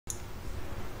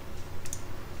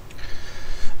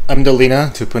I'm the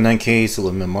Lina, 2.9k, so a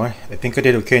little bit more. I think I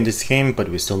did okay in this game, but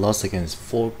we still lost against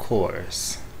 4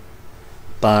 cores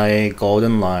by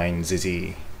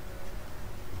GoldEnLineZz.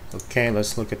 Okay,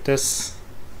 let's look at this.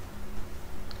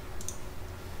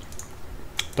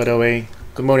 By the way,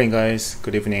 good morning guys,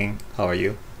 good evening, how are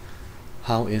you?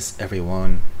 How is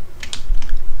everyone?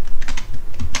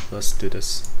 Let's do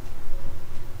this.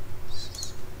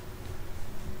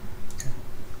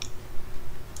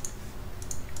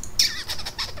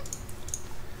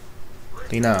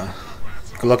 Lina,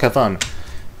 good luck, have fun.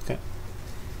 Okay.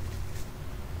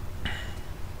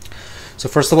 So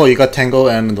first of all, you got Tango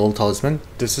and Old Talisman.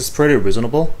 This is pretty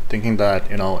reasonable, thinking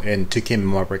that, you know, in 2K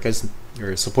memoir breakers,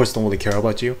 your supports don't really care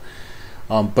about you.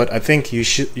 But I think you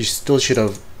still should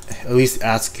have at least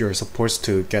asked your supports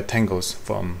to get Tangos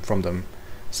from them.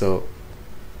 So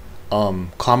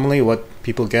commonly what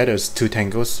people get is 2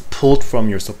 Tangos pulled from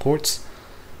your supports,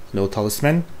 no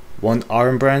Talisman, 1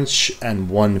 Iron Branch, and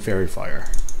 1 Verifier.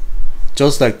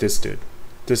 Just like this dude.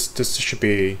 This should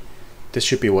be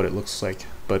what it looks like.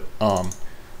 But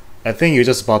I think you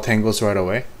just bought Tangos right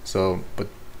away. So but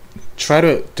try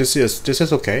to this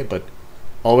is okay, but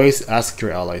always ask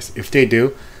your allies. If they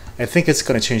do, I think it's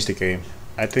gonna change the game.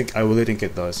 I really think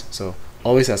it does. So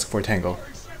always ask for a Tango.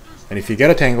 And if you get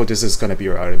a Tango, this is gonna be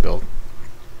your item build.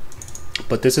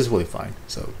 But this is really fine.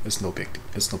 So it's no big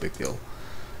deal.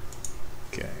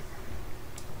 Okay.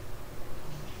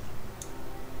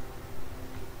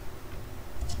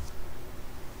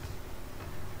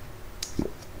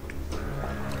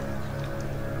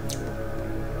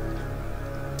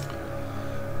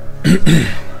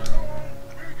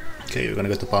 Okay, you're gonna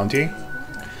get the bounty.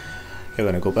 You're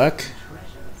gonna go back.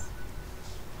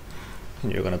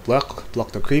 And you're gonna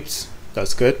block the creeps.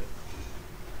 That's good.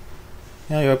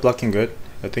 Yeah, you're blocking good.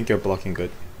 I think you're blocking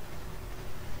good.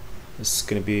 It's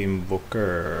gonna be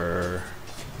Invoker.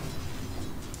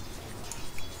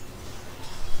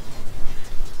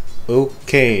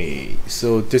 Okay,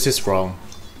 so this is wrong.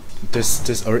 This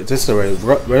is already.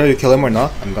 Whether you kill him or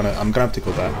not, I'm gonna have to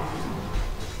go back.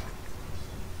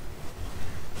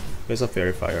 There's a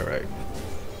Verifier, right?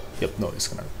 Yep, no, it's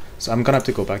gonna. So I'm gonna have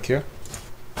to go back here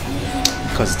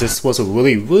because this was a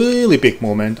really big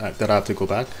moment that I have to go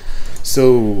back.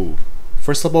 So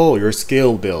first of all, your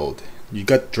skill build. You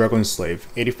got Dragon Slave,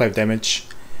 85 damage,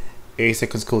 8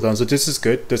 seconds cooldown. So this is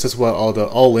good. This is what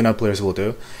all Lina players will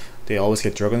do. They always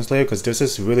get Dragon Slave because this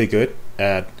is really good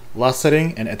at last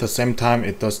setting, and at the same time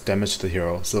it does damage to the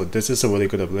hero. So this is a really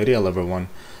good ability at level 1.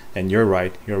 And you're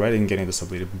right in getting this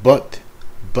ability. But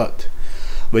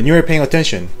when you were paying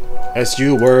attention, as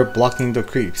you were blocking the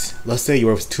creeps, let's say you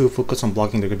were too focused on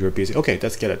blocking the creeps, you're busy. Okay,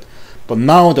 let's get it. But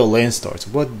now the lane starts.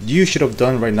 What you should have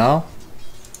done right now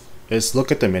is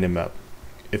look at the minimap.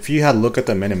 If you had looked at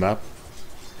the minimap,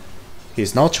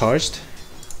 he's now charged,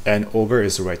 and Ogre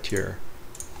is right here.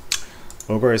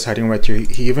 Ogre is hiding right here.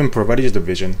 He even provided you the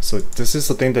vision. So this is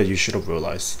the thing that you should have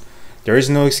realized. There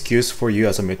is no excuse for you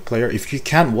as a mid player. If you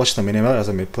can't watch the minimap as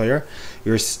a mid player,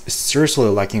 you're seriously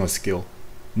lacking a skill.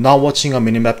 Not watching a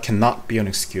minimap cannot be an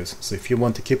excuse. So if you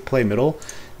want to keep playing middle,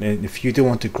 and if you do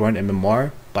want to grind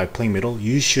MMR by playing middle,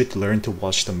 you should learn to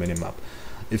watch the minimap.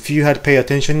 If you had paid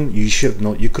attention, you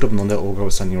could have known that Ogre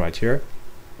was standing right here.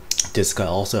 This guy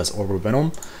also has Ogre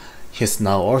Venom. He's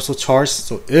now also charged.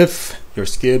 So if your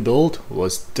skill build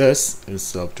was this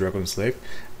instead of Dragon Slave,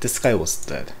 this guy was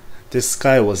dead. This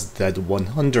guy was dead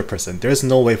 100%. There's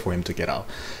no way for him to get out.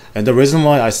 And the reason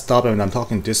why I stopped and I'm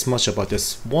talking this much about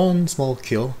this one small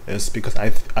kill is because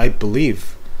I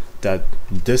believe that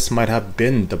this might have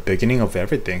been the beginning of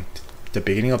everything. The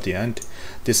beginning of the end.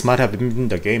 This might have been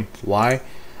the game. Why?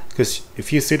 Because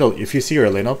if you see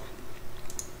your lineup,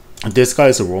 this guy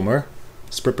is a roamer.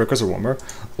 Spirit Breaker is a roamer.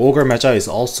 Ogre Magi is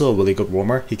also a really good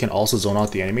roamer. He can also zone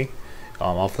out the enemy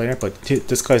offlaner, but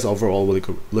this guy is overall really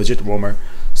good, legit roamer.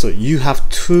 So you have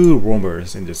 2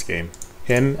 roamers in this game,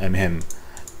 him and him.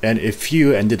 And if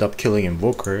you ended up killing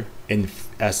Invoker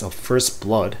as a first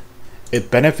blood, it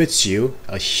benefits you,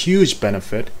 a huge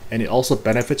benefit, and it also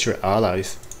benefits your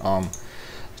allies.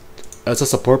 As a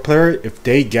support player, if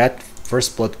they get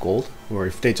first blood gold, or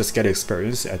if they just get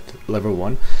experience at level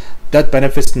 1, that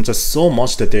benefits them just so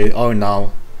much that they are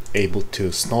now able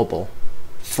to snowball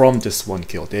from this one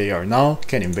kill. They are now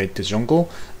can invade the jungle.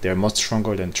 They're much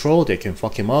stronger than Troll. They can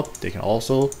fuck him up. They can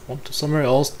also jump to somewhere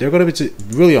else. They're gonna be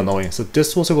really annoying. So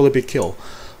this was a really big kill.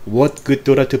 What good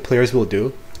DOTA2 players will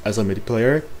do as a mid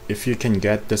player, if you can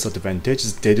get this advantage,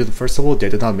 is first of all, they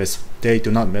do not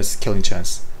miss killing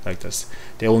chance like this.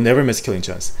 They will never miss killing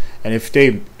chance. And if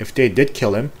they did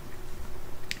kill him,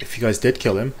 if you guys did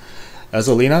kill him, As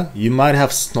a Lina, you might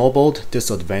have snowballed this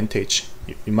advantage.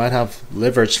 You might have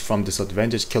leveraged from this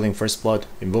advantage, killing First Blood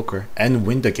Invoker and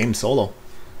win the game solo.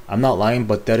 I'm not lying,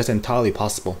 but that is entirely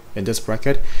possible in this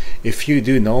bracket. If you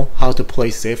do know how to play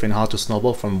safe and how to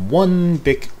snowball from one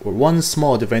big or one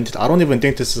small advantage, I don't even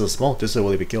think this is a small, this is a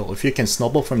really big kill. If you can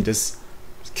snowball from this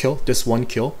kill, this one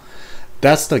kill,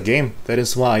 that's the game. That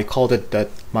is why I called it, that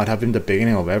might have been the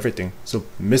beginning of everything. So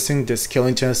missing this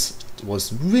killing chance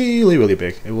was really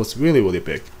big. It was really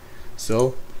big.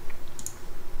 So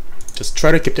just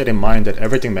try to keep that in mind, that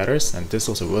everything matters, and this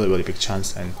was a really big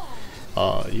chance, and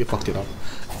you fucked it up.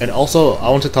 And also I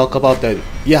want to talk about that.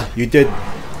 Yeah, you did,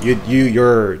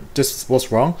 your this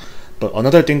was wrong, but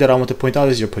another thing that I want to point out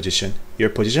is your position. Your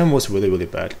position was really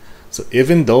bad. So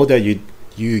even though that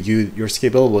your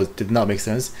skill did not make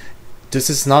sense, this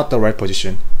is not the right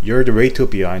position. You're way too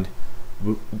behind.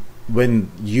 When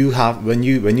you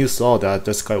saw that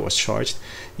this guy was charged,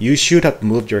 you should have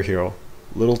moved your hero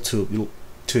a little too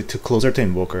closer to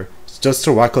Invoker, just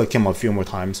to right click him a few more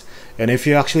times. And if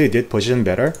you actually did position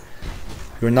better,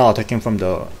 you're not attacking from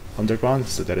the underground,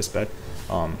 so that is bad.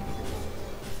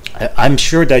 I'm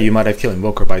sure that you might have killed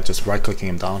Invoker by just right clicking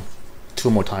him down 2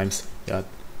 more times. Yeah,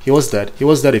 he was dead. He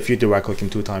was dead if you did right click him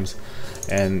 2 times,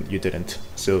 and you didn't.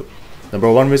 So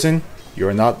number 1 reason,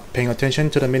 you're not paying attention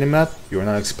to the minimap, you're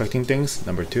not expecting things.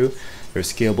 Number 2, your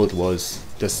skill build was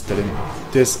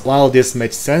while this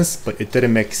made sense, but it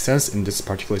didn't make sense in this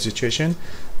particular situation.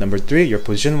 Number 3, your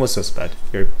position was just bad.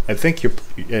 I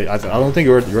don't think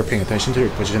you're paying attention to your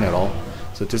position at all.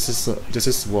 So this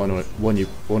is one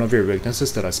of your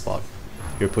weaknesses that I spot.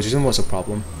 Your position was a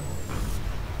problem.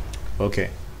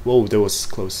 Okay. Whoa, that was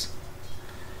close.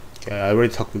 Okay, I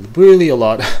already talked really a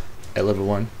lot at level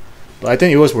 1. But I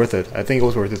think it was worth it. I think it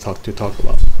was worth it to talk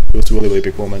about. It was a really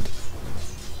big moment.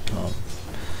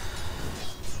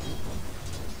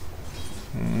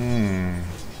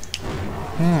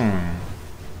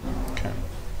 Okay.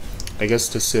 I guess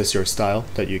this is your style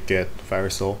that you get Fire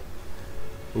Soul.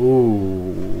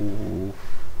 Ooh.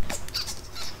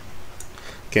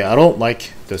 Okay, I don't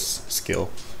like this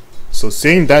skill. So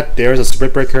seeing that there's a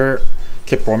Spirit Breaker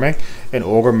kept roaming and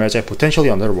Ogre Magi potentially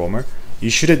another roamer,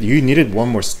 you needed one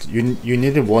more. You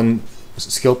needed one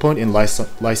skill point in Light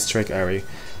Strike area.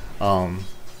 To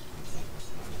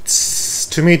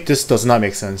me, this does not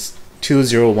make sense.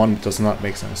 201 does not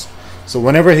make sense. So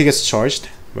whenever he gets charged,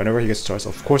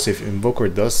 of course, if Invoker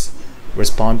does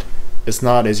respond, it's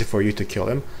not easy for you to kill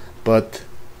him. But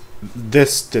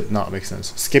this did not make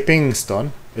sense. Skipping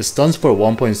stun, it stuns for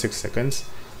 1.6 seconds,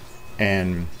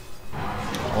 and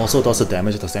also does the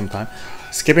damage at the same time.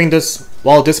 Skipping this,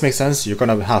 while this makes sense, you're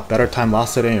gonna have better time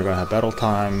last hitting, you're gonna have battle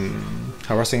time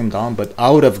harassing him down, but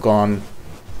I would have gone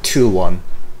 2-1,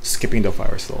 skipping the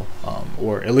Fire Soul,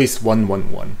 or at least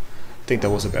 1-1-1. I think that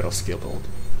was a better skill build.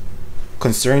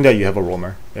 Considering that you have a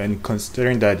roamer, and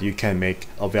considering that you can make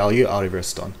a value out of your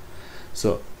stun.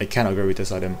 So I can't agree with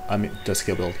this item, the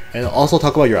skill build. And also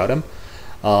talk about your item.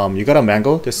 You got a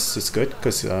Mango, this is good,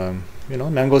 because you know,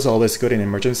 Mango is always good in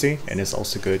emergency, and it's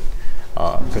also good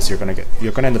because you're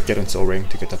gonna end up getting Soul Ring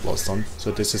to get the Bloodstone,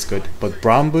 so this is good. But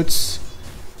Brown Boots,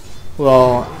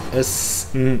 well,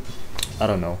 it's I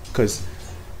don't know, because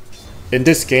in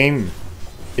this game,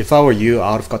 if I were you,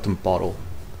 I would have gotten Bottle.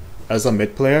 As a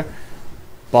mid player,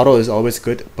 Bottle is always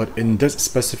good, but in this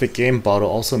specific game, Bottle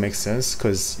also makes sense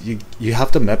because you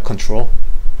have the map control.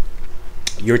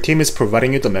 Your team is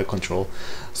providing you the map control.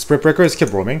 Spirit Breaker is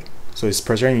kept roaming, so he's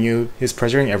pressuring you. He's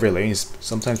pressuring every lane. He's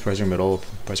sometimes pressuring middle,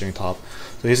 pressuring top.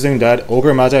 So he's doing that.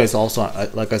 Ogre Magi is also,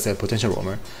 like I said, potential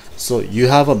roamer. So you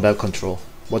have a map control.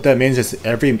 What that means is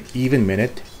every even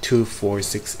minute, 2, 4,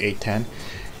 6, 8, 10,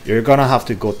 you're gonna have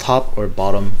to go top or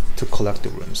bottom to collect the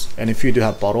runes. And if you do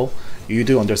have Bottle, you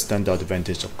do understand the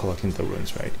advantage of collecting the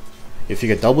runes, right? If you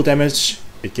get double damage,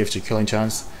 it gives you killing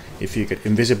chance. If you get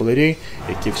invisibility,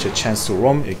 it gives you a chance to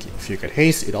roam. If you get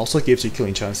haste, it also gives you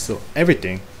killing chance. So every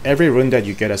rune that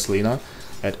you get as Lina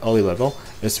at early level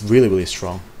is really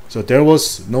strong. So there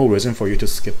was no reason for you to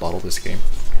skip Bottle this game.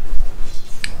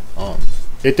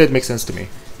 It did make sense to me.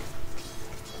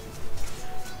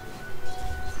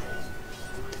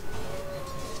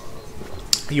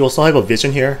 You also have a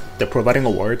vision here. They're providing a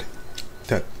ward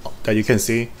that you can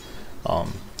see.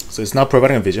 So it's not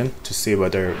providing a vision to see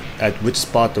whether at which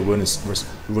spot the rune is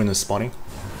spawning.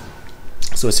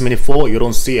 So it's minute 4, you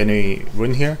don't see any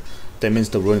rune here. That means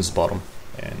the rune is bottom.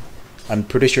 And I'm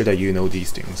pretty sure that you know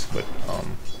these things, but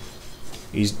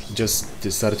you just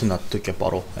decided to not to get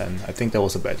Bottle, and I think that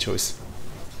was a bad choice.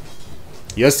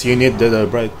 Yes, you need the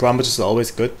Brown Boots is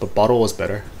always good, but Bottle was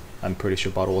better. I'm pretty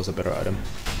sure Bottle was a better item.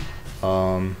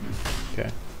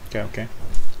 Okay. Okay.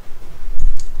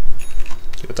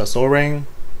 Get the soul ring.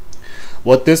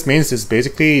 What this means is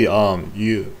basically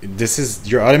this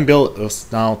is your item build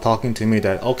is now talking to me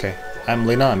that okay, I'm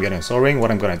Lina, I'm getting soul ring.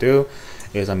 What I'm gonna do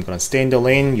is I'm gonna stay in the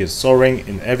lane, use soul ring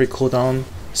in every cooldown,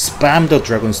 spam the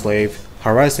dragon slave,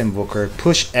 harass invoker,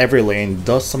 push every lane,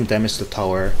 does some damage to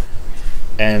tower,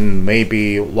 and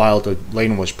maybe while the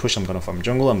lane was pushed, I'm gonna farm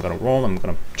jungle, I'm gonna roam, I'm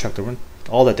gonna check the rune,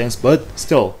 all that things. But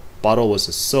still, bottle was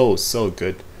so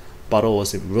good. Bottle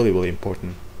was really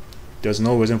important. There's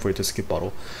no reason for you to skip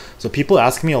bottle. So people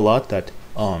ask me a lot that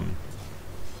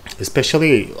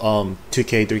especially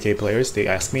 2k 3k players, they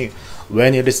ask me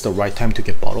when it is the right time to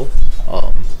get bottle.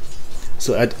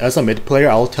 So as a mid player,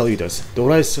 I'll tell you this: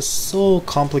 Dota is just so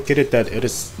complicated that it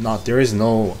is not. There is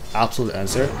no absolute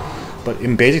answer, but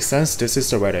in basic sense, this is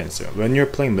the right answer. When you're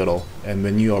playing middle, and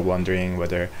when you are wondering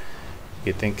whether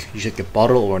you think you should get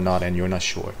bottle or not, and you're not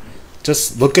sure,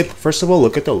 just first of all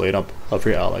look at the lineup of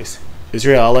your allies. Is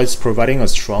your allies providing a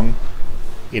strong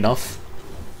enough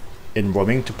in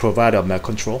roaming to provide a mech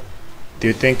control? Do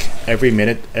you think every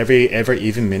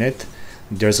even minute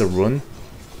there's a rune?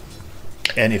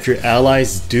 And if your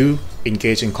allies do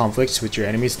engage in conflicts with your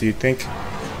enemies, do you think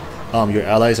your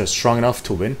allies are strong enough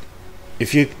to win?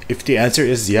 If the answer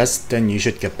is yes, then you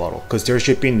should get bottle, because there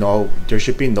should be no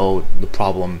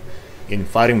problem in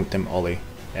fighting with them early.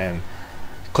 And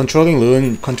controlling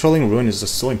rune is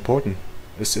just so important.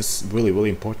 It's just really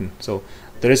important. So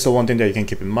that is the one thing that you can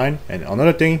keep in mind. And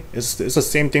another thing is it's the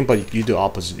same thing, but you do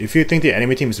opposite. If you think the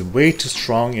enemy team is way too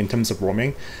strong in terms of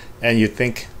roaming, and you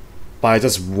think by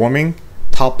just roaming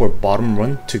top or bottom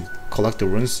run to collect the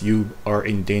runes you are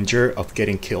in danger of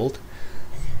getting killed,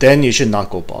 then you should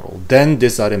not go bottle. Then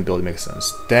this item build makes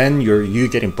sense. Then you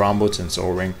getting brown boots and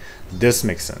soul ring, this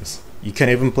makes sense. You can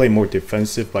even play more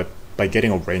defensive by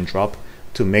getting a raindrop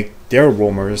to make their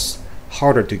roamers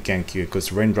harder to gank you,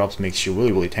 because raindrops makes you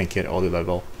really tanky at early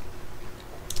level.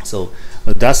 So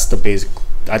that's the basic.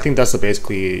 I think that's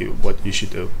basically what you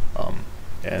should do,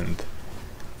 and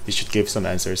you should give some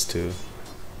answers to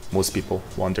most people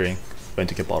wondering when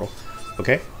to get bottle.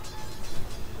 Okay.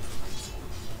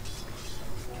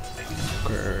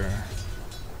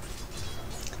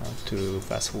 To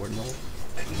fast forward mode.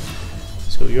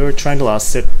 So you're trying to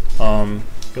last hit. Your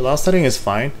last hitting is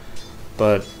fine,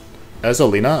 but as a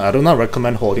Lina, I do not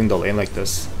recommend holding the lane like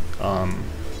this. I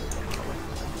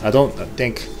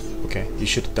think. Okay, you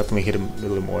should definitely hit him a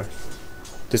little more.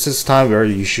 This is time where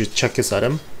you should check his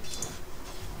item,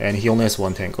 and he only has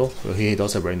one tangle. Well, he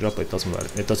does have raindrop, but it doesn't matter.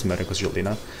 It doesn't matter because you're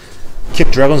Lina.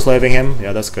 Keep dragon slaving him.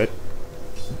 Yeah, that's good.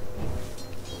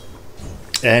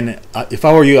 And if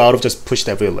I were you, I would have just pushed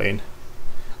every lane,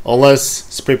 unless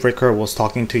Spirit Breaker was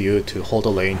talking to you to hold a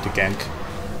lane to gank.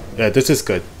 Yeah, this is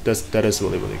good. That is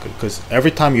really good, because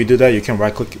every time you do that, you can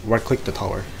right click the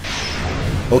tower.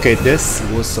 Okay, this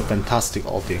was a fantastic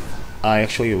ulti. I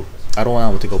don't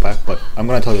want to go back, but I'm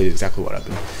gonna tell you exactly what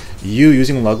happened. You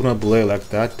using Laguna Blade like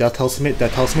that tells me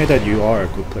that you are a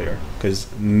good player, because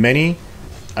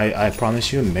I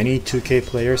promise you, many 2K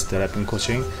players that I've been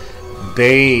coaching,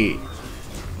 they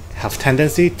have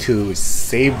tendency to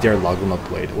save their Laguna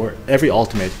Blade or every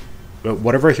ultimate,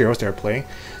 whatever heroes they're playing.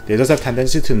 They just have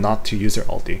tendency to not to use their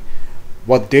ulti.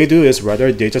 What they do is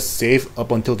rather they just save up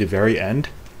until the very end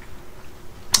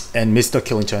and miss the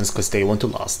killing chance because they want to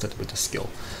last it with the skill.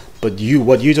 But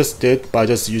what you just did by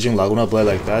just using Laguna Blade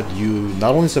like that, you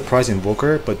not only surprise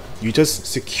Invoker, but you just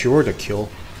secure the kill.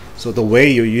 So the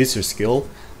way you use your skill,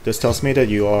 this tells me that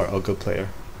you are a good player.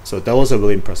 So that was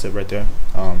really impressive right there.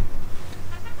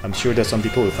 I'm sure that some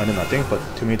people will find it nothing, but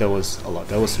to me that was a lot.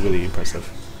 That was really impressive.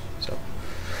 So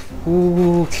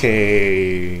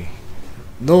okay,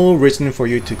 no reason for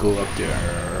you to go up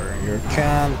there. You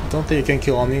can't. Don't think you can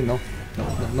kill Omni. No.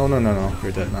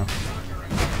 You're dead now.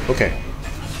 Okay.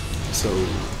 So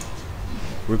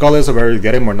regardless of whether you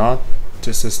get him or not,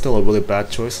 this is still a really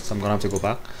bad choice. So I'm gonna have to go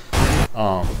back.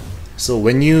 So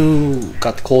when you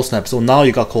got Cold Snap, so now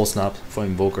you got Cold Snap for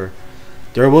Invoker,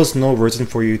 there was no reason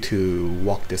for you to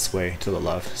walk this way to the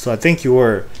left. So I think you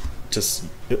were just,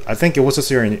 I think it was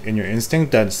just in your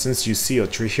instinct that since you see a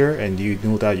tree here and you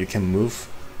knew that you can move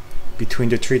between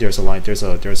the tree, there's a line, there's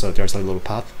a little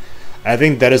path. I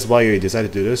think that is why you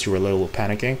decided to do this. You were a little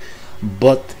panicking,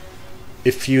 but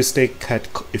if you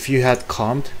had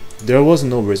calmed, there was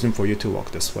no reason for you to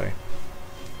walk this way.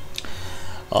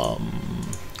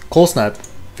 Cold Snap,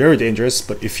 very dangerous,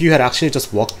 but if you had actually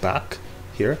just walked back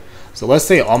here, so let's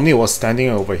say Omni was standing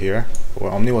over here,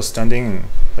 or Omni was standing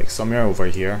like somewhere over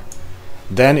here,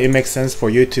 then it makes sense for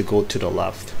you to go to the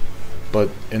left. But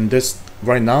in this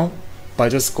right now, by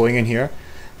just going in here,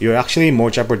 you're actually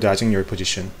more jeopardizing your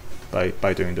position.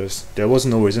 by doing this. There was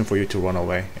no reason for you to run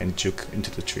away and juke into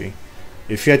the tree.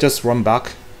 If you had just run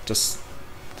back, just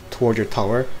toward your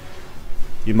tower,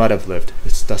 you might have lived.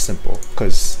 It's that simple.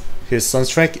 Because his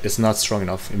Sunstrike is not strong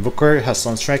enough. Invoker has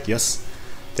Sunstrike, yes,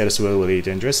 that is really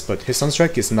dangerous, but his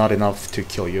Sunstrike is not enough to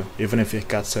kill you. Even if it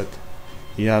gets hit,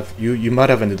 you might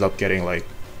have ended up getting like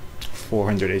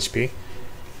 400 HP.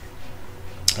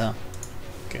 Yeah.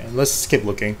 Okay, let's keep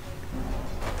looking.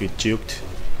 You juked.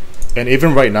 And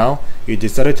even right now, you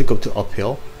decided to go to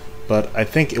uphill, but I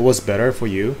think it was better for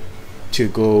you to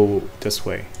go this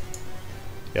way.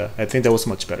 Yeah, I think that was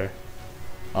much better.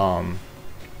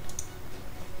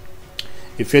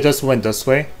 If you just went this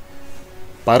way,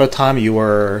 by the time you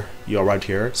arrived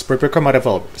here, Spirit Breaker might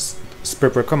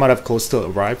have close to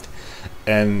arrived,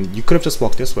 and you could have just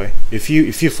walked this way. If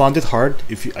you found it hard,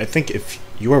 I think if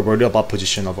you were worried about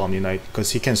position of Omni Knight,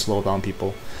 because he can slow down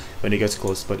people when he gets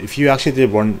close. But if you actually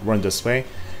did run this way,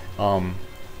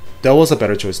 that was a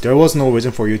better choice. There was no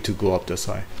reason for you to go up this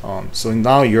high. So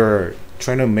now you're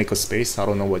trying to make a space. I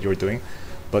don't know what you're doing,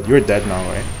 but you're dead now,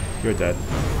 right? You're dead.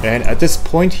 And at this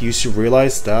point, you should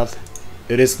realize that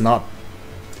it is not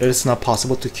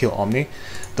possible to kill Omni.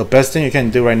 The best thing you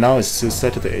can do right now is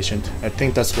suicide to the Ancient. I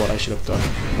think that's what I should have done,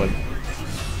 but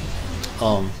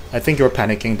I think you're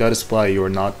panicking. That is why you're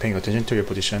not paying attention to your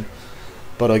position.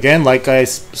 But again, like I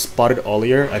spotted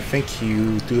earlier, I think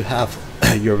you do have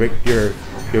your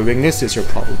weakness is your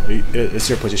problem. It's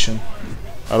your position.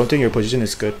 I don't think your position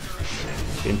is good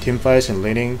in team fights and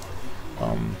laning.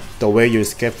 The way you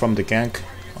escape from the gank,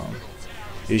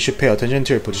 you should pay attention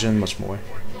to your position much more.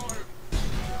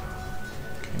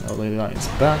 Okay, now Lina is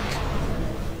back.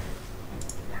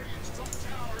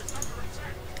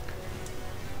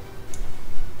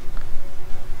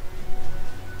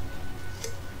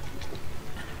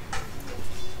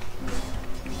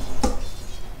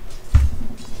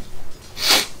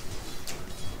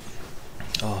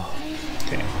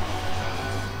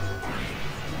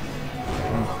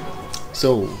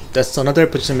 So that's another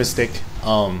position mistake.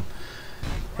 Well,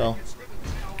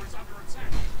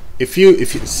 if you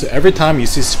so every time you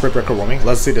see Spirit Breaker roaming,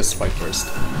 let's see this fight first.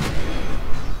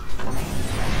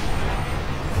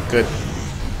 Good,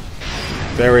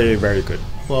 very good.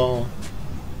 Well,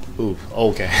 ooh,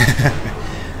 okay,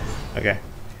 okay,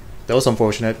 that was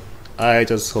unfortunate. I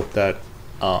just hope that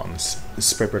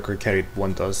Spirit Breaker carried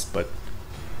one does, but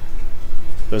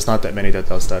there's not that many that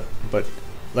does that. But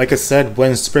like I said,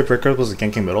 when Spirit Breaker was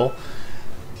ganking middle,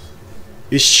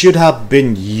 it should have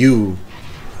been you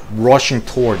rushing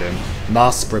toward him,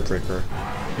 not Spirit Breaker.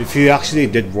 If you actually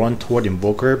did run toward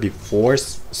Invoker before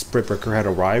Spirit Breaker had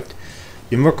arrived,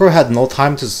 Invoker had no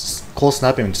time to cold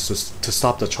snap him to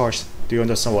stop the charge. Do you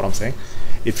understand what I'm saying?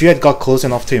 If you had got close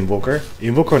enough to Invoker,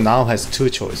 Invoker now has two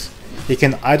choices. He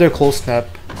can either cold snap.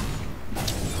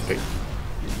 Wait.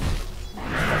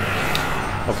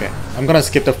 Okay, I'm gonna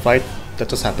skip the fight. That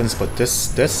just happens, but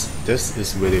this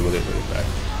is really bad.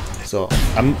 So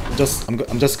I'm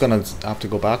just gonna have to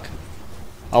go back.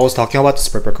 I was talking about the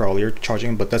Spirit Breaker earlier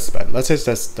charging, but that's bad. Let's say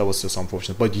that was just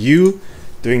unfortunate. But you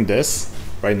doing this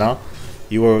right now,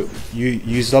 you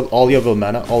used up all of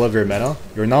your mana.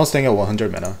 You're now staying at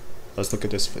 100 mana. Let's look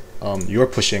at this. You're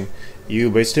pushing.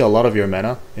 You wasted a lot of your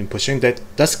mana in pushing.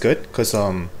 That's good because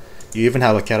you even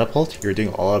have a catapult. You're doing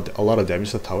a lot of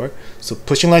damage to the tower. So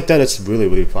pushing like that is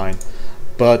really fine.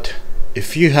 But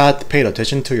if you had paid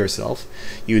attention to yourself,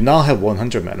 you now have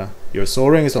 100 mana. Your Soul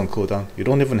Ring is on cooldown. You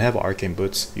don't even have Arcane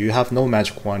Boots. You have no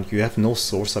Magic Wand. You have no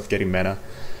source of getting mana.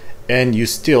 And you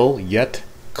still, yet,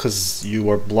 because you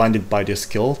were blinded by this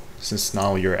skill, since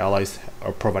now your allies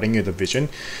are providing you the vision,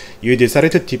 you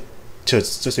decided to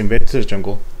just invade to the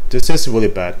jungle. This is really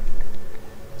bad.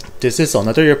 This is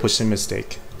another your pushing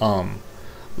mistake.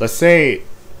 Let's say,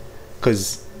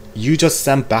 because you just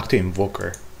sent back to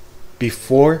Invoker.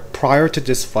 Prior to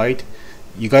this fight,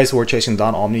 you guys were chasing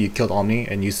down Omni, you killed Omni,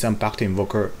 and you sent back to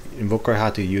Invoker. Invoker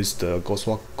had to use the Ghost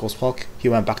Walk. He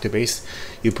went back to base.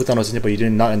 You put down a Zinja, but you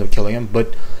did not end up killing him.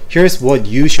 But here's what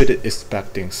you should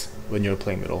expect things when you're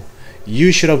playing middle.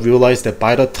 You should have realized that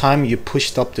by the time you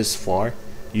pushed up this far,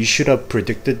 you should have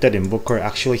predicted that Invoker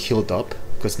actually healed up,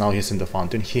 because now he's in the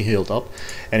fountain, he healed up,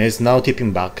 and is now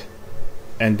tipping back.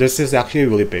 And this is actually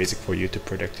really basic for you to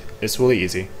predict. It's really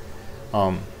easy.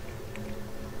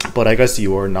 But I guess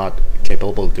you are not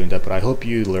capable of doing that. But I hope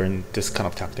you learn this kind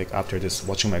of tactic after this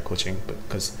watching my coaching,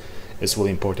 because it's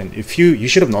really important. If you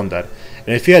should have known that, and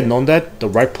if you had known that, the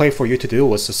right play for you to do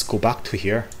was just go back to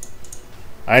here.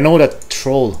 I know that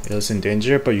Troll is in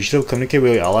danger, but you should have communicated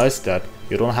with your allies that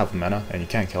you don't have mana and you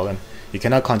can't kill him. You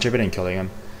cannot contribute in killing him.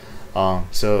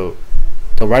 So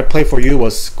The right play for you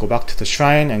was go back to the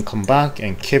shrine and come back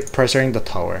and keep pressuring the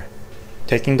tower.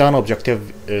 Taking down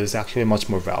objective is actually much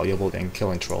more valuable than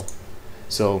killing troll.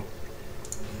 So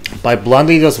by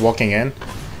blindly just walking in,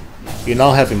 you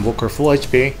now have Invoker full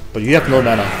HP, but you have no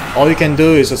mana. All you can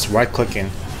do is just right clicking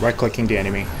the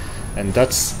enemy, and that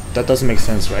doesn't make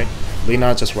sense, right?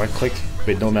 Lina just right click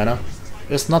with no mana.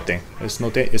 It's nothing. It's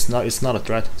not a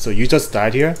threat. So you just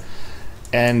died here,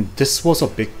 and this was a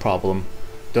big problem.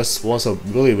 This was a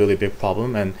really big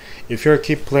problem. And if you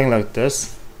keep playing like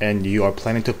this and you are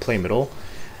planning to play middle,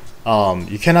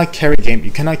 you cannot carry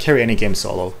any game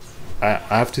solo. I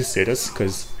have to say this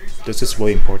because this is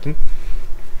really important.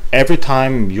 Every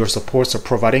time your supports are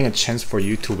providing a chance for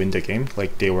you to win the game,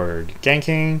 like they were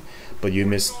ganking, but you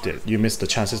missed the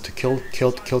chances to kill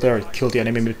the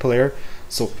enemy mid player.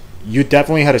 So you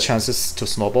definitely had a chances to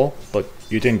snowball, but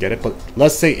you didn't get it. But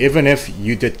let's say even if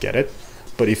you did get it,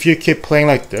 but if you keep playing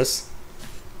like this,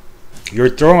 you're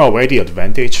throwing away the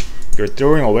advantage. You're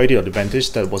throwing away the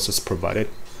advantage that was just provided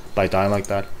by dying like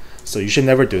that. So you should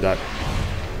never do that.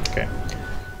 Okay.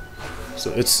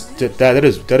 So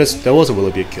that was a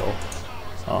really big kill.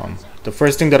 The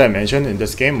first thing that I mentioned in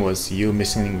this game was you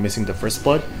missing the first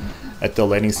blood at the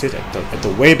landing stage at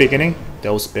the way beginning.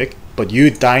 That was big. But you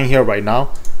dying here right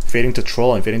now, fading to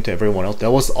troll and fading to everyone else,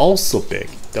 that was also big.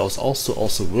 That was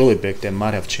also really big. That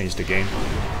might have changed the game.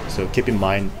 So keep in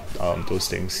mind those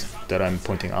things that I'm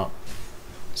pointing out.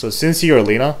 So since you're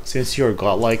Lina, since you're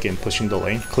godlike in pushing the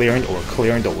lane, clearing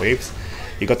the waves,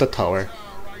 you got the tower.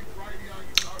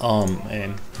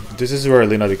 And this is where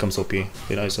Lina becomes OP.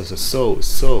 Lina is just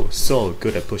so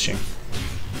good at pushing.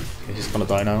 Okay, he's gonna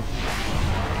die now.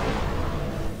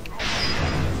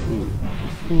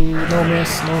 Ooh,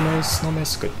 no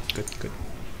miss. Good.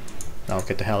 Now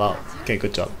get the hell out. Okay,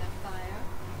 good job.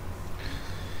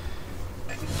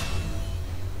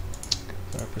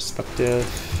 Our perspective.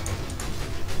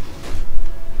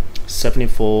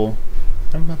 74.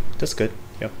 That's good.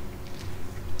 Yep.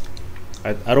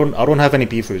 I don't have any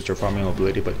beef with your farming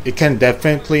ability, but it can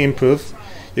definitely improve.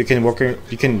 You can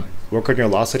work on your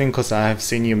last hitting, because I have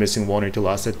seen you missing 1 or 2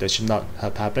 last hit that should not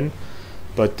have happened.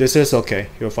 But this is okay.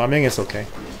 Your farming is okay.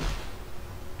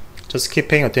 Just keep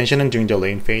paying attention and during the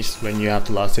lane phase when you have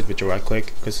to last hit with your right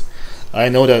click, because I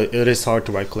know that it is hard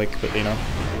to right click with Lina,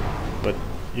 but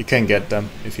you can get them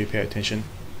if you pay attention.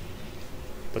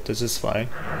 But this is fine,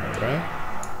 right?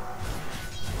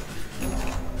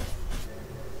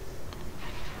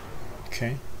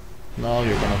 Okay. Now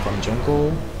you're gonna farm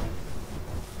jungle.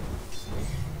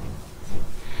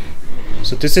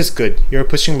 So this is good. You're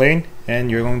pushing lane and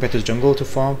you're going back to the jungle to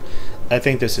farm. I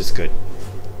think this is good.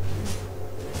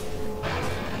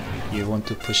 You want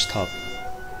to push top.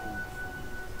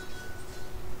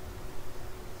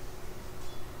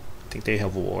 I think they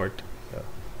have a ward. Yeah.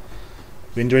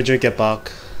 Windranger get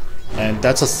back. And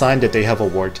that's a sign that they have a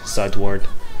ward, side ward.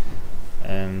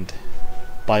 And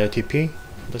buy a TP,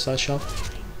 the side shop.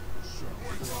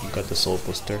 You got the soul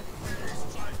booster.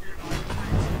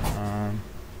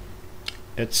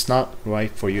 It's not right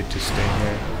for you to stay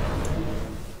here.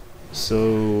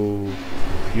 So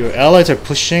your allies are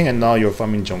pushing and now you're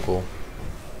farming jungle.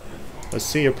 Let's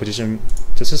see your position.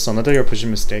 This is another your position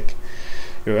mistake.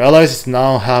 Your allies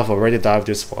now have already dived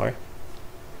this far.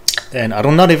 And I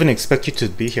do not even expect you to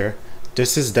be here.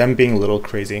 This is them being a little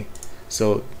crazy.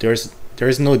 So there's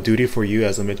no duty for you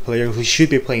as a mid player who should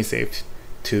be playing safe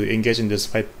to engage in this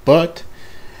fight. But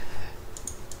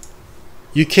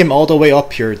you came all the way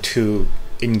up here to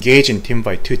engage in team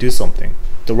fight to do something.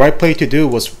 The right play to do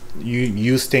was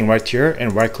you staying right here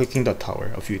and right clicking the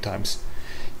tower a few times.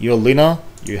 You're Lina,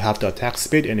 you have the attack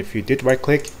speed, and if you did right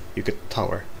click, you get the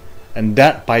tower. And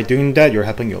that by doing that, you're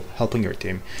helping your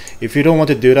team. If you don't want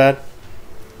to do that,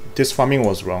 this farming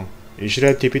was wrong. You should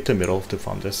have TP to middle to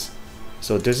farm this.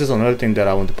 So this is another thing that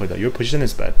I want to point out. Your position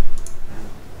is bad.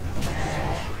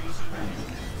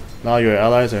 Now your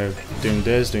allies are doing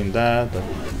this, doing that, but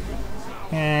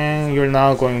and you're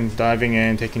now diving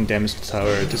in, taking damage to the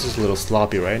tower. This is a little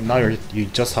sloppy, right? Now you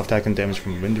just have taken damage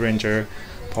from Windranger,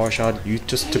 power shot. You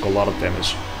just took a lot of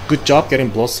damage. Good job getting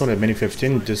Bloodstone at minute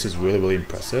 15. This is really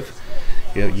impressive.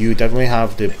 You definitely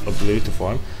have the ability to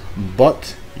farm,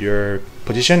 but your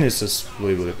position is just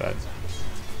really bad.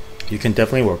 You can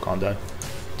definitely work on that.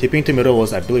 Tipping to middle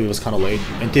was, I believe, it was kind of late,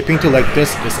 and tipping to like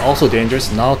this is also dangerous.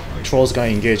 Now Troll's gonna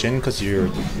engage in because your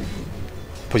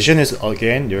position is,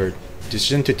 again, your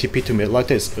decision to TP to mid like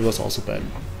this, it was also bad.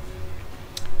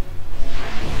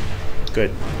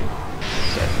 Good.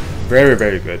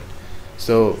 Very good.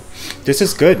 So this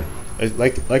is good.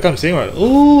 Like I'm saying, right?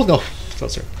 Oh no,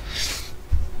 closer.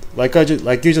 Like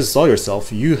you just saw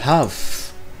yourself, you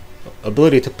have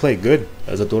ability to play good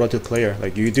as a Dota 2 player.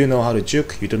 Like, you do know how to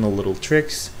juke, you do know little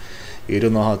tricks, you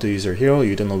don't know how to use your hero,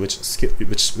 you don't know which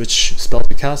spell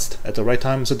to cast at the right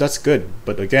time, so that's good.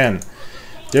 But again,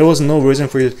 there was no reason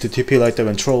for you to TP like that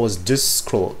when Troll was this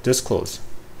close.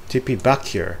 TP back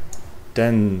here,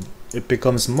 then it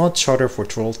becomes much harder for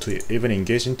Troll to even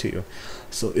engage into you.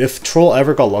 So if Troll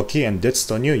ever got lucky and did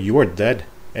stun you, you were dead.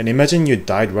 And imagine you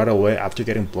died right away after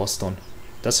getting Bloodstone.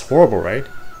 That's horrible, right?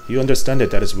 You understand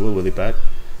that is really, really bad.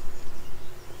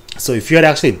 So if you had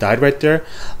actually died right there,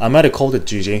 I might have called it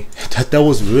GG. That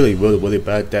was really, really, really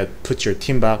bad. That put your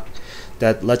team back,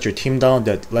 that let your team down,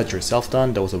 that let yourself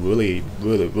down. That was a really,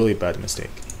 really, really bad mistake.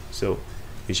 So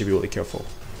you should be really careful.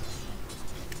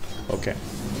 Okay.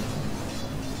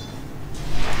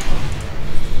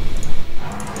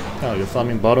 Now you're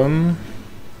farming bottom.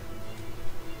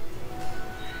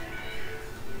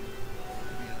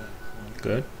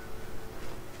 Good.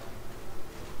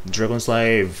 Dragon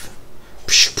Slave.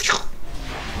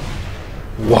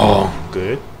 Wow,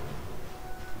 good.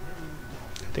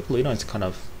 I think Lina is kind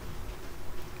of...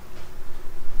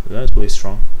 That's really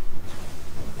strong.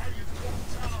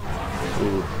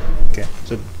 Ooh, okay,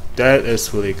 so that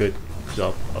is really good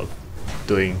job of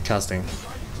doing casting.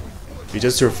 You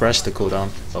just refresh the cooldown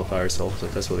of Fire Soul, so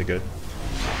that's really good.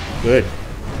 Good.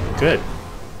 Good.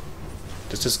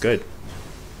 This is good.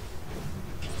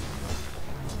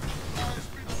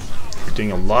 You're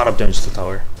doing a lot of damage to the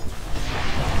tower.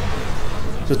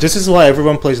 So this is why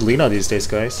everyone plays Lina these days,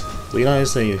 guys. Lina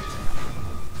is a...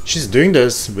 She's doing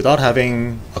this without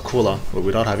having Aquila, or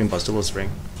without having Basilis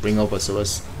Ring of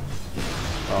Basilis.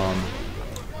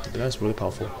 That's really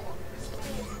powerful.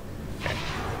 Okay.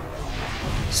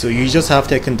 So you just have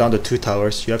taken down the 2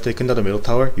 towers. You have taken down the middle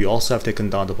tower. You also have taken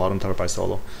down the bottom tower by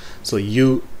solo. So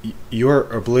your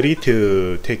ability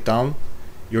to take down,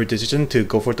 your decision to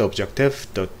go for the objective,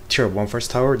 the tier 1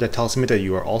 first tower, that tells me that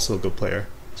you are also a good player.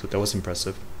 So that was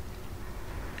impressive.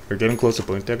 You're getting close to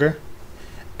Blink Dagger.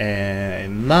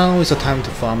 And now is the time to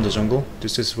farm the jungle.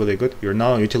 This is really good. You're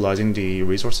now utilizing the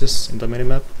resources in the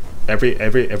minimap.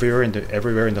 Everywhere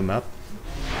in the map.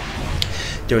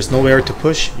 There's nowhere to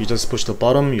push. You just push the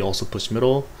bottom, you also push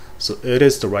middle. So it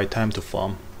is the right time to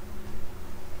farm.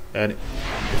 And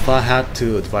if I had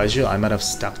to advise you, I might have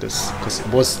stacked this, because it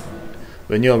was,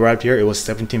 when you arrived here, it was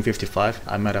 1755.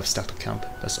 I might have stacked the camp.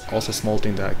 That's also a small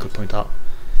thing that I could point out.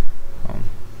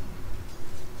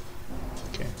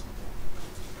 Okay.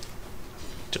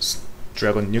 Just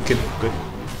dragon nuke him. Good.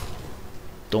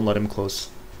 Don't let him close.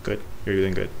 Good. You're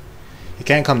doing good. He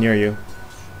can't come near you.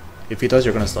 If he does,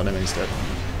 you're gonna stun him instead.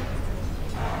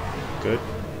 Good.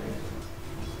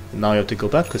 Now you have to go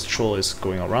back because Troll is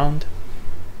going around.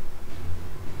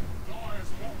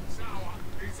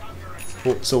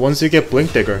 So once you get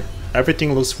Blink Dagger,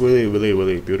 everything looks really, really,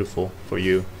 really beautiful for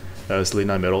you as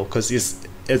Lina middle, because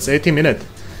it's 18 minutes.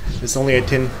 It's only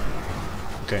 18.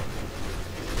 Okay.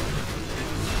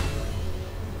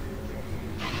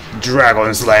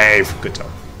 Dragon Slave. Good job.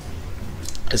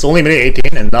 It's only minute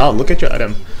 18, and now look at your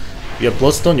item. You have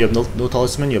Bloodstone, you have no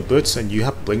Talisman, you have Boots, and you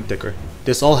have Blink Dagger.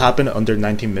 This all happened under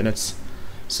 19 minutes.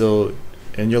 So,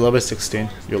 and you're level 16.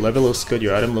 Your level looks good,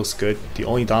 your item looks good. The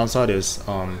only downside is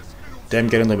them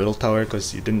getting the middle tower,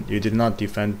 because you did not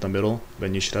defend the middle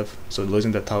when you should have. So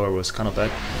losing that tower was kind of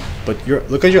bad. But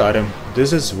look at your item.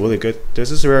 This is really good. This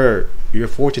is where your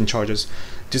fortune charges.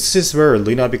 This is where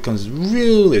Lina becomes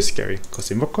really scary,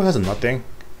 because Invoker has nothing.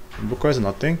 Invoker has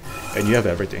nothing, and you have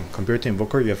everything. Compared to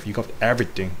Invoker, you got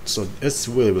everything. So it's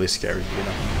really, really scary, you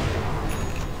know.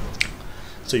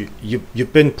 So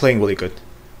you've been playing really good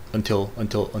until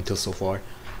so far.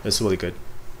 It's really good.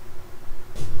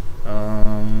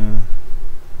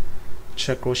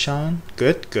 Check Roshan.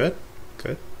 Good. You're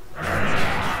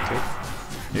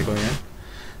going in.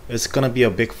 It's gonna be a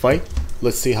big fight.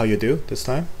 Let's see how you do this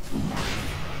time.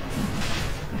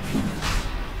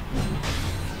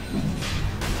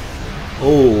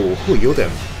 Oh, who healed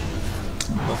him?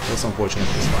 Oh, that's unfortunate.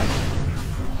 That's fine.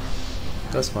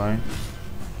 That's fine.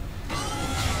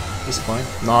 It's fine.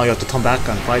 Now you have to turn back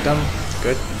and fight them.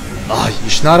 Good. Ah, you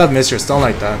should not have missed your stun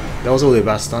like that. That was a really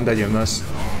bad stun that you missed.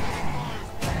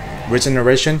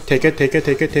 Regeneration. Take it.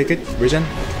 Regen.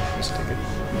 Just take it.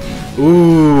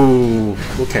 Ooh.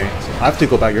 Okay. So I have to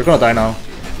go back. You're gonna die now.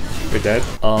 You're dead.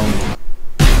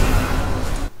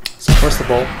 So first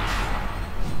of all,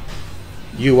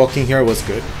 you walking here was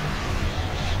good.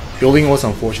 Building was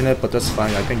unfortunate, but that's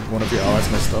fine. I think one of your allies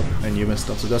messed up and you messed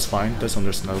up, so that's fine. That's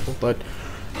understandable. But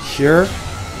here,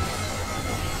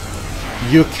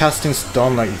 you casting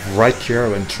stun like right here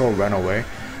when Troll ran away.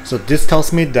 So this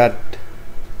tells me that,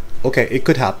 okay, it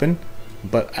could happen,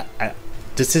 but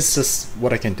this is just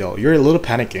what I can tell. You're a little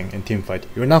panicking in team fight.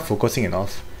 You're not focusing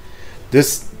enough.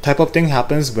 This type of thing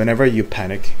happens whenever you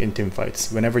panic in team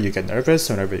fights. Whenever you get nervous,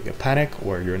 whenever you get panic,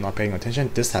 or you're not paying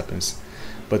attention, this happens.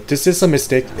 But this is a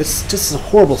mistake. It's just a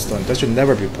horrible stun that should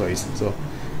never be placed. So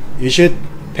you should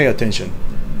pay attention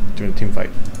during the team fight.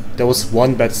 That was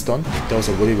one bad stun. That was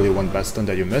a really one bad stun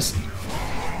that you missed.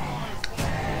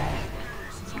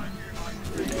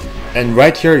 And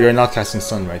right here, you're not casting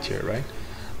stun right here, right?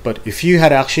 But if you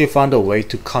had actually found a way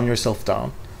to calm yourself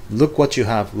down, look what you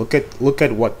have. Look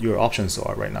at what your options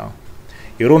are right now.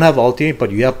 You don't have ulti,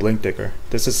 but you have Blink Dagger.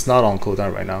 This is not on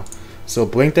cooldown right now. So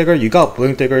Blink Dagger, you got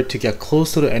Blink Dagger to get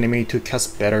close to the enemy to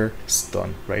cast better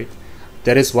stun, right?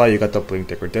 That is why you got the Blink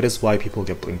Dagger. That is why people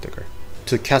get Blink Dagger.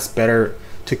 To cast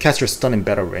your stun in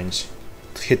better range.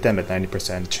 To hit them at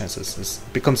 90% chances.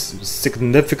 It becomes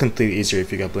significantly easier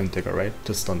if you get Blink Dagger, right?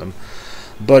 To stun them.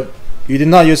 But you did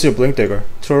not use your Blink Dagger.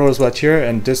 Toro was right here,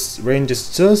 and this range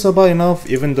is just about enough.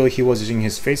 Even though he was using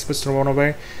his face boost to run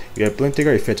away, you have Blink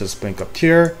Dagger. If you just blink up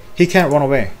here, he can't run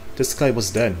away. This guy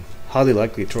was dead. Highly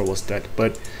likely Toro was dead.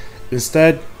 But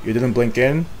instead, you didn't blink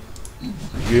in.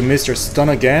 You missed your stun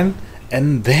again,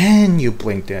 and then you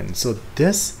blinked in. So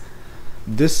this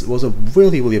was a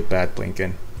really bad blink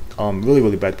in.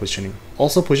 Really bad positioning.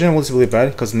 Also, positioning was really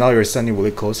bad because now you're standing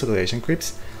really close to the Asian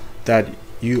creeps that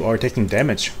you are taking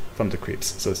damage from the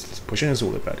creeps. So positioning is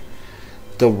really bad.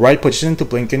 The right position to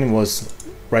blink in was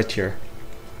right here.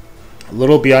 A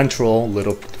little behind Troll,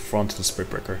 little front to the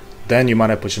Spirit Breaker. Then you might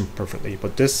have positioned perfectly.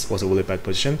 But this was a really bad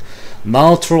position.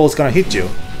 Now Troll is gonna hit you.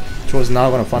 Troll is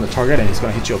now gonna find the target and he's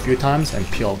gonna hit you a few times, and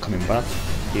PL coming back,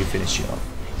 he finished you off.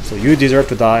 So you deserve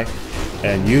to die,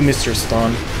 and you missed your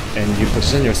stun, and you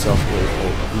position yourself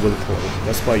really poorly.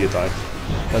 That's why you died.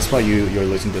 That's why you're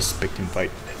losing this big team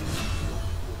fight.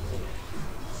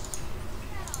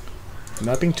 Am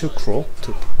I being too cruel?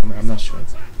 I'm not sure.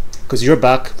 Because you're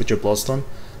back with your Bloodstone,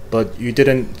 but you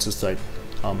didn't suicide.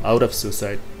 Out of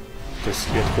suicide. Because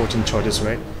you had 14 charges,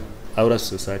 right? Out of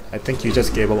suicide. I think you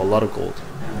just gave up a lot of gold.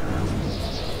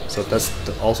 So that's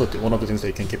also one of the things that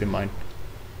you can keep in mind.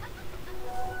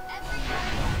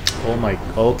 Oh my,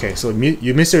 okay, so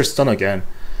you missed your stun again.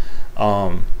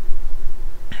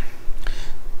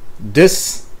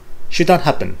 This should not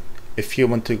happen. If you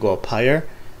want to go up higher,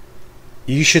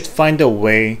 you should find a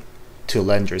way to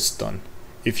land your stun.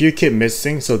 If you keep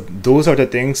missing, so those are the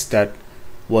things that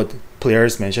what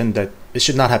players mentioned that it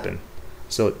should not happen.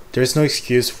 So there's no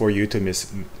excuse for you to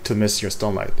miss your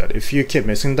stun like that. If you keep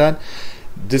missing that,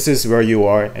 this is where you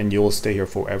are and you will stay here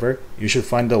forever. You should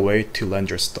find a way to land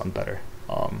your stun better.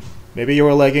 Maybe you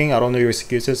were lagging, I don't know your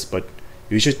excuses, but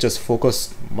you should just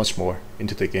focus much more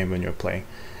into the game when you're playing.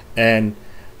 And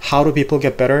how do people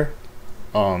get better?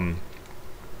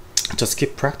 Just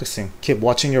keep practicing, keep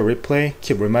watching your replay,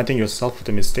 keep reminding yourself of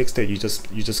the mistakes that you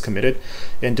just committed,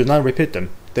 and do not repeat them.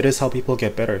 That is how people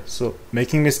get better. So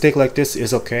making a mistake like this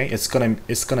is okay. It's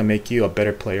gonna make you a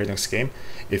better player next game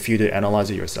if you do analyze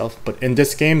it yourself. But in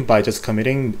this game, by just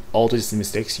committing all these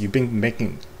mistakes, you've been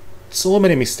making so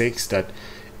many mistakes that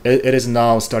it is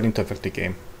now starting to affect the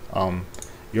game.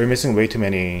 You're missing way too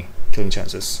many killing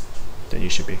chances than you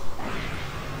should be.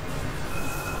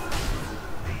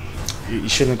 You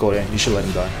shouldn't go in, you should let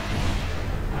him die.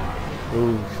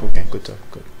 Ooh, okay, good job,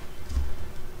 good.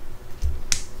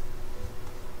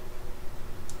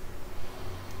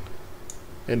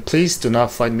 And please do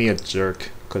not find me a jerk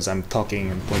because I'm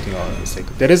talking and pointing out a mistake.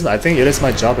 I think it is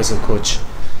my job as a coach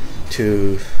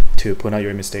to point out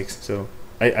your mistakes. So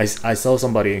I saw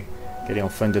somebody getting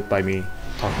offended by me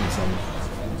talking some,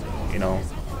 you know,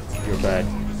 you're bad,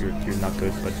 you're not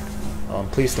good, but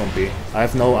please don't be. I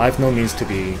have no means to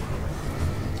be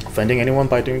offending anyone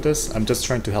by doing this. I'm just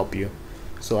trying to help you.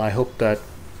 So I hope that,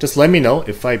 just let me know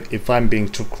if I'm being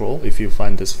too cruel. If you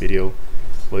find this video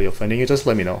really offending you, just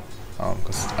let me know,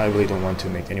 because I really don't want to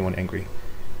make anyone angry.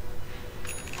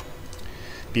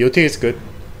 BOT is good.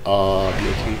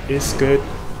 BOT is good.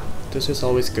 This is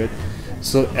always good.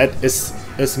 So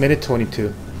it's minute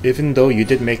 22. Even though you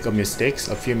did make a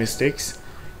few mistakes,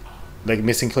 like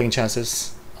missing killing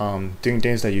chances, doing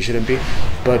things that you shouldn't be,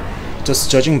 but just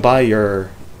judging by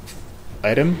your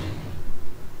item,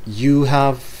 your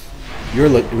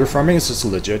farming is just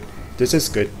legit. This is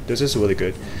good. This is really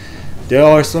good. There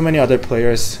are so many other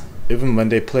players, even when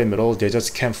they play middle, they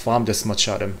just can't farm this much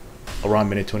item around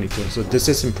minute 22. So this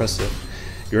is impressive.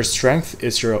 Your strength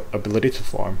is your ability to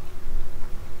farm.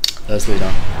 That's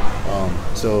Lina.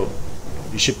 So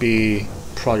you should be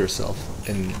proud of yourself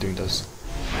in doing this.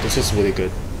 This is really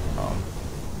good.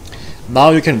 Now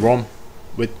you can roam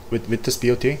with this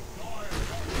BOT.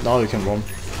 Now you can roam.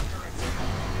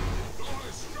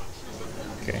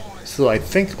 So I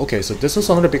think, okay, so this was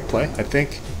another big play. I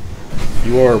think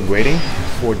you are waiting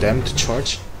for them to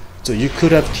charge. So you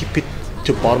could have TP'd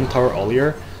to bottom tower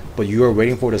earlier, but you are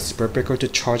waiting for the Spirit Breaker to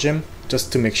charge him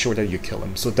just to make sure that you kill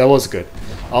him. So that was good.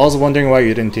 I was wondering why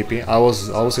you didn't TP. I was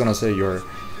gonna say your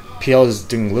PL is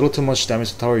doing a little too much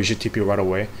damage to tower, you should TP right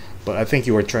away. But I think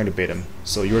you were trying to bait him.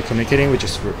 So you were communicating with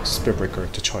your Spirit Breaker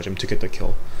to charge him to get the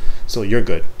kill. So you're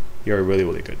good. You're really,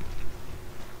 really good.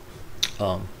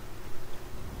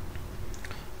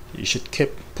 You should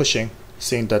keep pushing,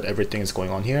 seeing that everything is going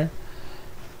on here.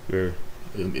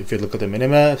 If you look at the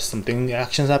minimap, something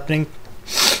actions happening.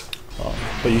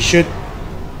 But you should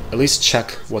at least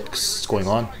check what's going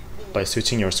on by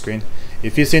switching your screen.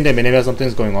 If you see in the minimap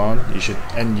something's going on, you should,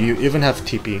 and you even have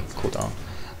TP cooldown,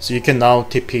 so you can now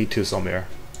TP to somewhere.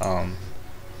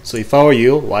 So if I were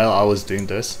you, while I was doing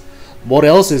this, what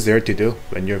else is there to do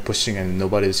when you're pushing and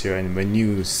nobody's here, and when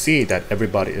you see that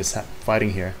everybody is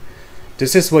fighting here?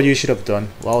 This is what you should have done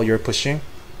while you're pushing.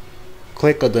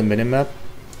 Click on the minimap,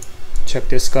 check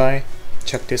this guy,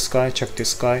 check this guy, check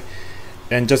this guy,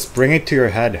 and just bring it to your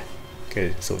head.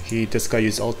 Okay, so this guy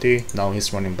used ulti, now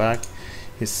he's running back,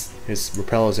 his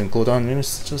repel is in cooldown, and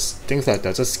it's just things like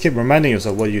that. Just keep reminding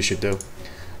yourself what you should do.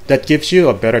 That gives you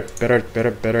a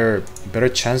better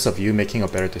chance of you making a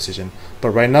better decision.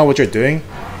 But right now what you're doing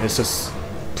is just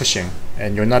pushing,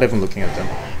 and you're not even looking at them.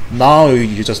 Now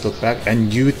you just look back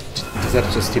and you decide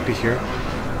to just TP here,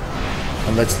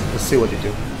 and let's see what you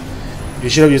do. You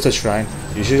should have used the shrine.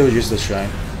 You should have used the shrine.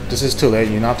 This is too late.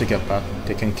 You don't have to get back.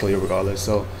 They can kill you regardless.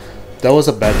 So that was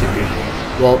a bad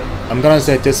TP. Well, I'm gonna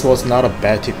say this was not a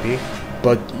bad TP,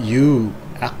 but you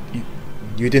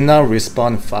did not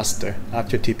respond faster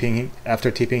after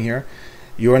TPing here.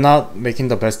 You are not making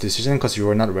the best decision because you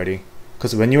were not ready.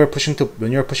 Because when you are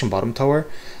pushing bottom tower,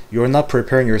 you are not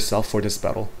preparing yourself for this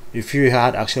battle. If you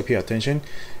had actually paid attention,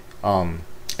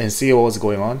 and see what was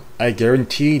going on, I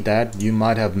guarantee that you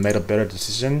might have made a better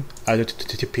decision either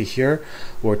to TP here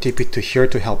or TP to here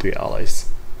to help your allies.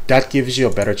 That gives you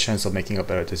a better chance of making a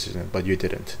better decision, but you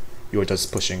didn't. You were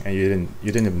just pushing and you didn't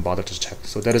even bother to check.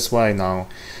 So that is why now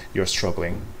you're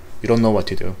struggling. You don't know what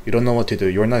to do. You don't know what to do.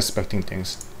 You're not expecting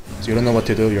things. So you don't know what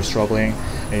to do, you're struggling,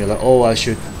 and you're like, oh, I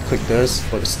should click this,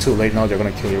 but it's too late now, they're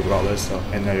gonna kill you regardless. So,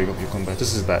 and now you come back.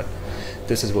 This is bad.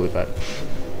 This is really bad.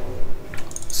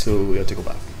 So we have to go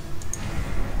back.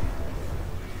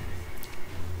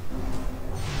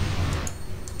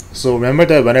 So remember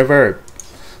that whenever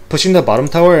pushing the bottom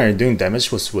tower and doing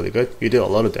damage was really good, you did a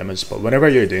lot of damage, but whenever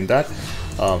you're doing that,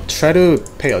 try to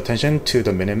pay attention to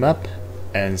the minimap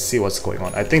and see what's going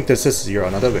on. I think this is your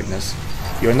another weakness.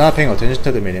 You're not paying attention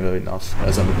to the minimap enough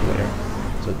as a mid player.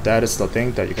 So that is the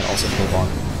thing that you can also move on.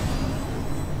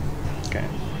 Okay.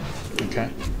 Okay.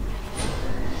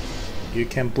 You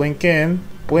can blink in.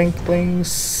 Blink, blink,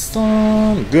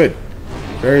 stun. Good.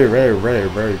 Very, very, very,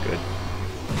 very good.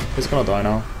 He's gonna die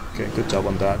now. Okay, good job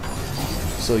on that.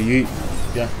 So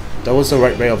yeah, that was the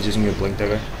right way of using your blink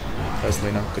dagger. That's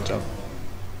Lina, good job.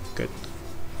 Good.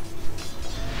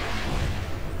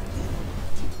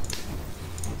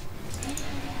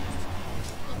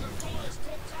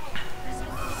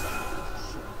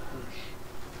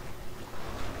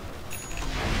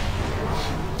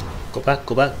 Go back,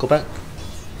 go back, go back.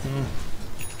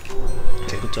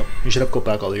 Okay, good job. You should have go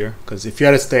back earlier, because if you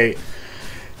had to stay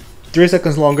 3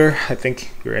 seconds longer, I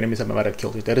think your enemies might have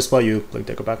killed you. That is why you blink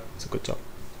dagger back. It's a good job.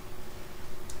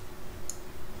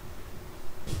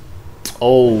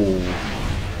 Oh.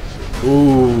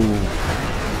 Ooh.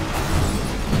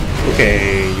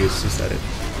 Okay, you said it.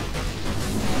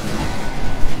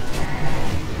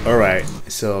 Alright,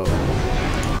 so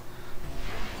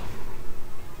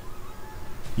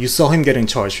you saw him getting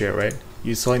charged here, right?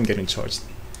 You saw him getting charged.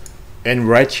 And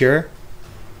right here,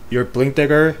 your blink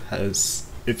dagger has,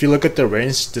 if you look at the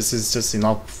range, this is just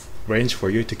enough range for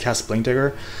you to cast blink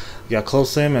dagger. Yeah,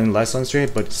 close him and light sun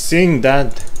straight, but seeing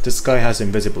that this guy has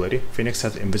invisibility, Phoenix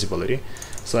has invisibility,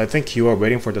 so I think you are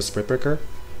waiting for the Spirit Breaker.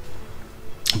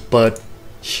 But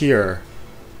here,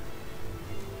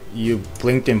 you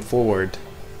blinked him forward.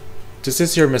 This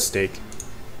is your mistake.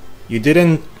 You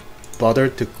didn't bother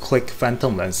to click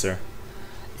Phantom Lancer.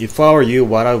 If I were you,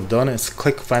 what I've done is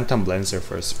click Phantom Lancer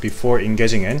first before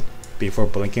engaging in, before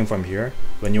blinking from here.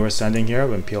 When you were standing here,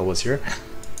 when PL was here,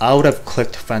 I would have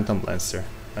clicked Phantom Lancer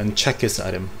and check his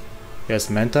item. He has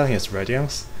Manta, he has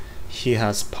Radiance, he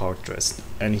has Power Dress,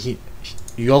 and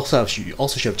you also should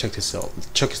have checked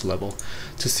his level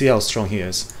to see how strong he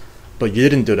is. But you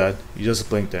didn't do that. You just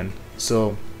blinked in.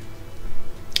 So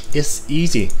it's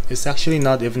easy. It's actually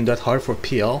not even that hard for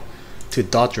PL to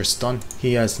dodge your stun.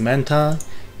 He has Manta,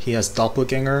 He has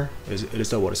doppelganger. Is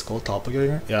that what it's called?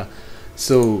 Doppelganger? Yeah.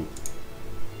 So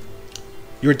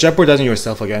you're jeopardizing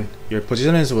yourself again. Your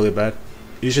position is really bad.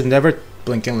 You should never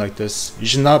blink in like this. You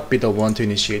should not be the one to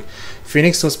initiate.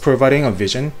 Phoenix was providing a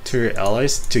vision to your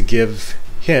allies to give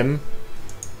him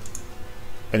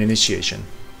an initiation.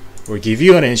 Or give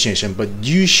you an initiation, but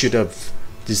you should have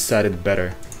decided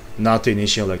better not to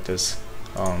initiate like this.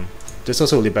 This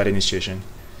was a really bad initiation.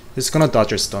 It's gonna dodge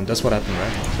your stun. That's what happened,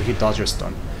 right? So he dodged your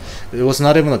stun. It was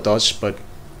not even a dodge, but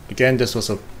again, this was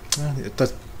a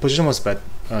the position was bad.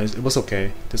 It was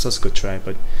okay. This was a good try,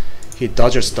 but he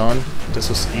dodged your stun. This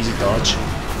was easy dodge,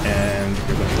 and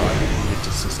you're gonna die. You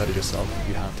just decided yourself.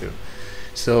 You have to.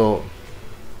 So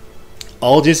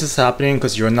all this is happening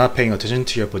because you're not paying attention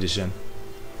to your position.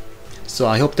 So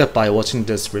I hope that by watching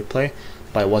this replay,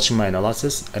 by watching my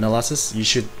analysis,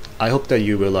 I hope that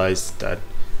you realize that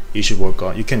you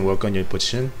can work on your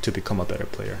position to become a better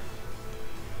player.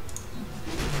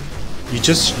 You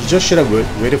just should have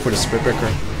waited for the split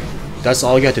breaker. That's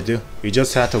all you had to do. You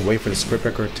just had to wait for the split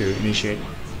breaker to initiate.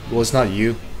 It was not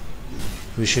you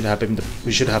who should have been at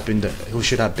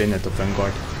the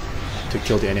vanguard to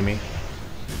kill the enemy.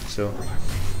 So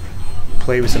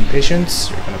play with some patience.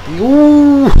 You're gonna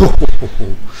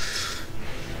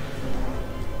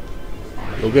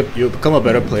be you'll become a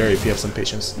better player if you have some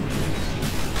patience.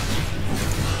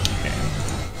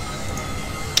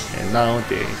 And now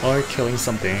they are killing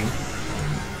something.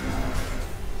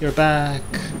 You're back.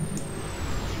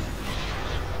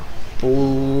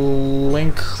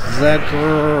 Blink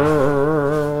thicker.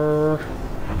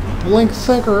 Blink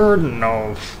thicker.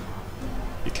 No,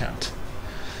 you can't.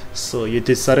 So you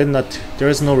decided not. There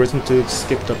is no reason to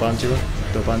skip the Banjiro.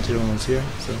 The Banjiro one's here.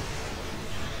 So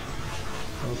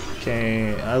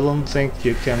okay, I don't think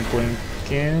you can blink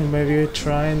in. Maybe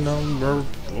try number.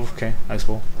 Okay, ice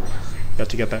ball. You have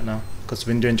to get back now because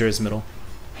Wind Ranger is middle.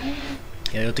 Yeah,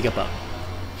 you have to get back.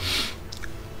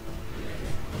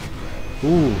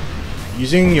 Ooh,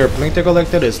 using your blink dagger like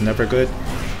that is never good.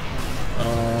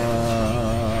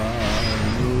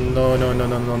 No.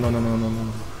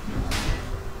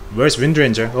 Where's Wind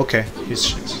Ranger? Okay,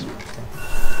 he's okay.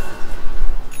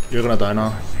 You're gonna die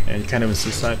now, and you can't even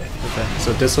suicide. Okay,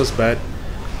 so this was bad.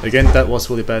 Again, that was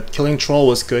really bad. Killing Troll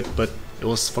was good, but it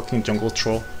was fucking jungle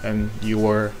Troll, and you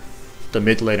were the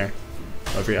mid laner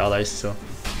of your allies, so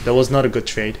that was not a good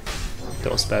trade.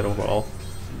 That was bad overall.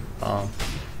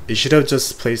 You should have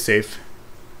just played safe.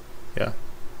 Yeah,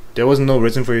 there was no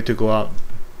reason for you to go out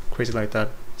crazy like that,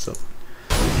 so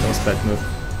that was a bad move.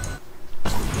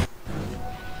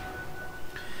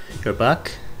 You're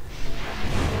back.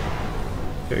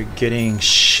 You're getting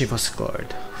Shiva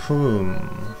scarred.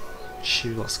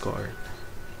 Shiva scarred.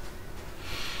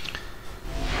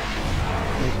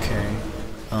 Okay.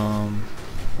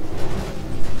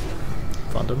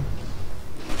 Found him.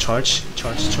 Charge.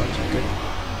 Okay.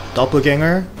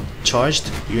 Doppelganger.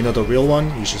 Charged. You know the real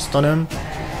one. You should stun him.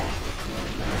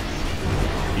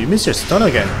 You missed your stun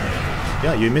again.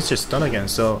 Yeah, you missed your stun again.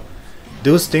 So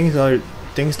those things are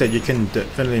things that you can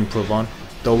definitely improve on.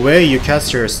 The way you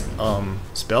cast your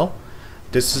spell,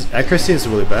 accuracy is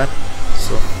really bad.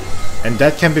 So, and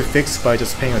that can be fixed by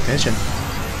just paying attention.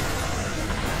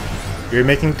 You're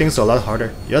making things a lot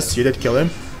harder. Yes, you did kill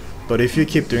him, but if you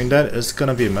keep doing that, it's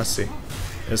gonna be messy.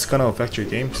 It's gonna affect your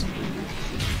games.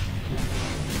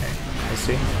 Okay, let's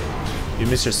see. You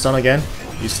missed your stun again.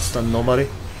 You stun nobody.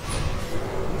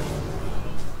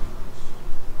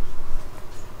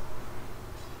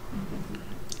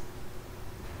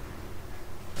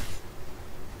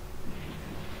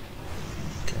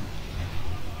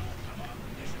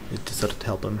 You decided to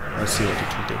help him. Let's see what you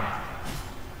can do.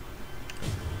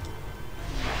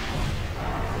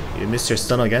 You missed your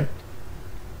stun again.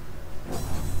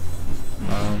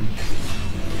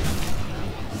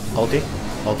 Ulti.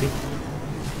 Okay.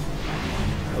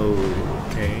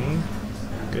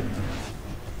 Good.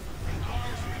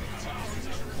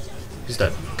 He's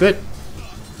dead. Good.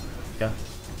 Yeah.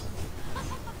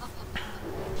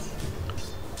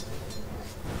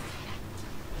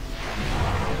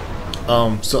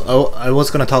 So I was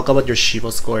gonna talk about your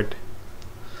Shiva scored.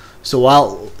 So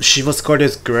while Shiva scored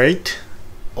is great,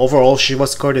 overall Shiva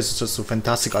scored is just a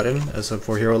fantastic item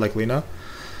for a hero like Lina.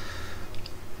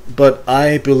 But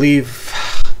I believe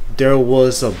there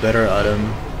was a better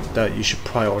item that you should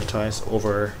prioritize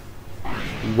over.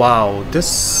 Wow,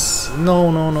 this no.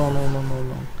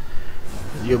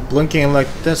 You're blinking like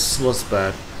this was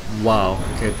bad. Wow.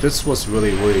 Okay, this was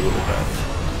really bad.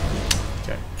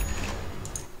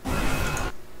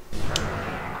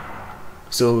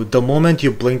 So the moment you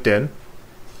blinked in,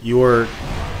 you were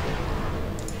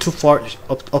too far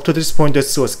up to this point.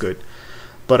 This was good,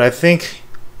 but I think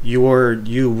you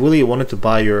really wanted to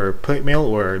buy your plate mail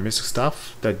or mystic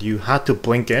stuff that you had to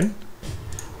blink in.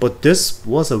 But this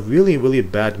was a really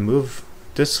bad move.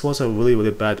 This was a really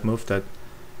bad move that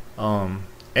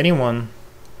anyone.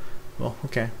 Well,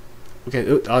 okay.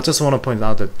 I just want to point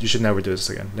out that you should never do this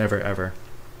again. Never ever.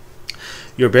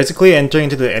 You're basically entering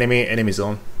into the enemy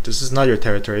zone. This is not your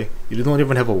territory. You don't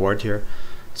even have a ward here.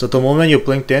 So the moment you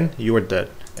blinked in, you were dead.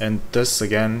 And this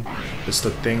again is the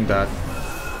thing that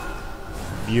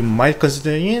you might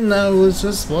consider, you know, it was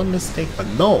just one mistake. But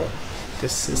no,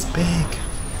 this is big.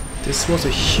 This was a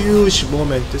huge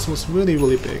moment. This was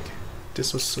really big.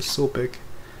 This was so big.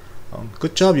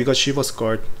 Good job, you got Shiva's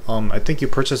card. I think you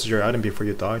purchased your item before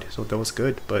you died, so that was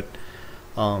good. But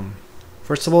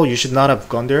first of all, you should not have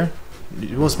gone there.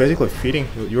 It was basically feeding.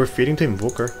 You were feeding to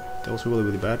Invoker. That was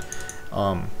really bad.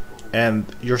 And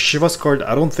your Shiva's card,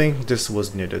 I don't think this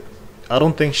was needed. I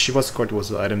don't think Shiva's card was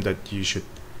the item that you should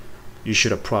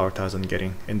have prioritized on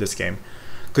getting in this game,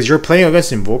 because you're playing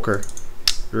against Invoker.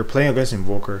 You're playing against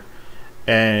Invoker,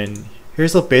 and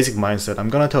here's the basic mindset. I'm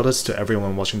gonna tell this to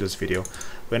everyone watching this video.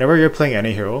 Whenever you're playing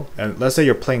any hero, and let's say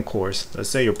you're playing cores, let's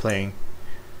say you're playing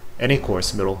any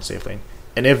cores, middle, safe lane,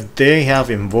 and if they have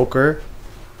Invoker,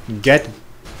 get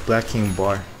Black King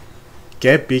Bar.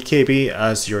 Get BKB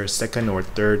as your second or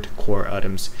third core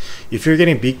items. If you're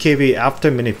getting BKB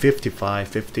after minute 55,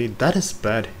 50, that is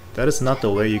bad. That is not the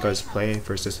way you guys play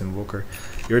versus Invoker.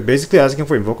 You're basically asking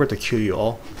for Invoker to kill you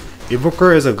all.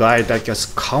 Invoker is a guy that gets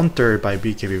countered by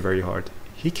BKB very hard.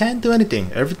 He can't do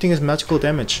anything. Everything is magical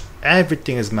damage.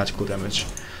 Everything is magical damage.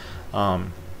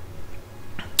 And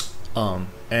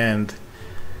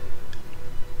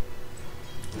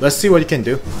let's see what you can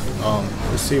do.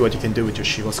 Let's see what you can do with your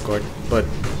Shiva's card. But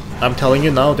I'm telling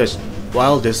you now that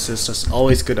while this is just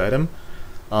always good item,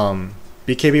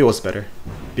 BKB was better.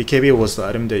 BKB was the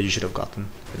item that you should have gotten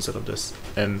instead of this.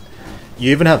 And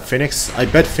you even have Phoenix. I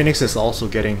bet Phoenix is also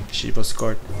getting Shiva's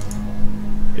card.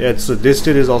 Yeah, so this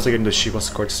dude is also getting the Shiva's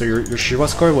card. So your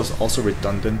Shiva's card was also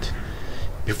redundant.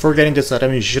 Before getting this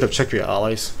item, you should have checked your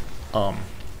allies. But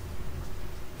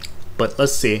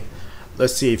let's see.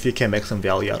 Let's see if you can make some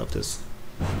value out of this.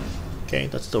 Okay,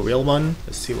 that's the real one.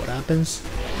 Let's see what happens.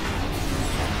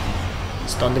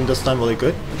 Stunned him this time really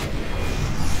good.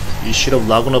 You should have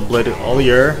logged on the blade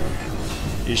earlier.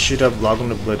 You should have logged on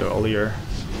the blade earlier.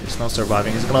 He's not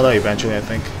surviving. He's gonna die eventually, I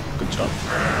think. Good job.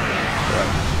 Right.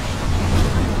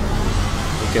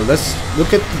 Okay, let's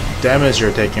look at the damage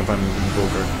you're taking from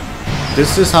Invoker.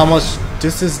 This is how much.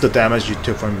 This is the damage you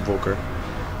took from Invoker.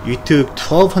 You took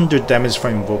 1200 damage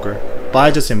from Invoker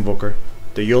by just Invoker.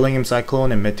 The Yoling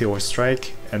Cyclone and Meteor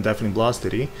Strike and definitely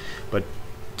Velocity. But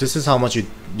this is how much you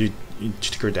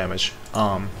took your damage.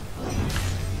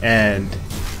 And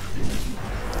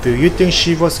do you think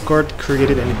Shiva's card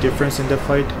created any difference in the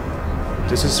fight?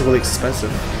 This is really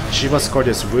expensive. Shiva's card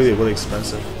is really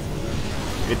expensive.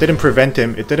 It didn't prevent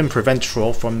him. It didn't prevent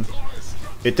Troll from.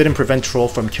 It didn't prevent Troll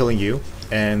from killing you,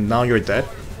 and now you're dead.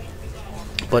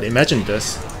 But imagine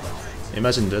this.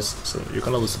 Imagine this. So you're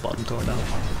gonna lose the bottom tower now.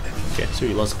 Okay, so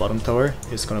you lost the bottom tower.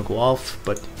 It's gonna go off,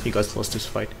 but you guys lost this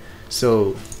fight.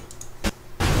 So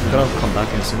I'm gonna come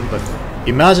back in soon. But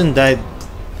imagine that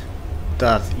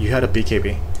you had a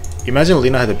BKB. Imagine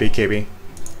Lina had a BKB.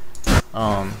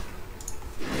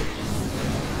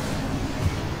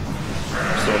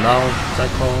 So now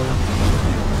Cyclone,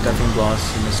 Deafening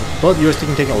Blast, but you're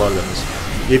still taking a lot of damage.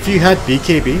 If you had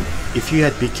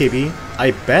BKB,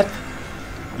 I bet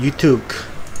you took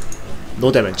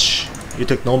no damage. You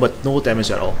took no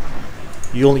damage at all.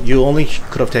 You only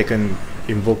could have taken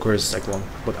Invoker's Cyclone,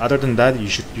 but other than that, you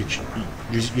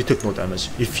took no damage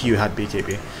if you had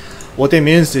BKB. What that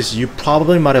means is you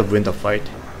probably might have won the fight.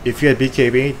 If you had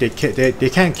BKB, they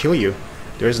can't kill you.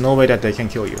 There's no way that they can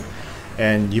kill you,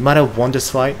 and you might have won this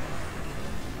fight.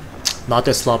 Not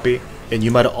that sloppy, and you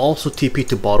might have also TP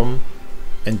to bottom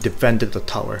and defended the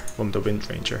tower from the Wind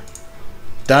Ranger.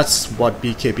 That's what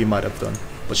BKB might have done.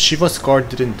 But Shiva's card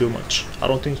didn't do much. I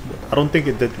don't think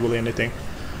it did really anything.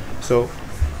 So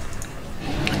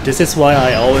this is why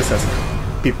I always ask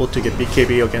people to get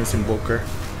BKB against Invoker.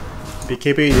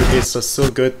 BKB is just so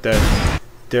good that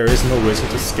there is no reason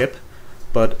to skip.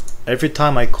 But every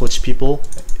time I coach people,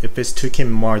 if it's 2k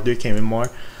more, 3k more,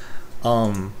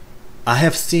 I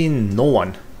have seen no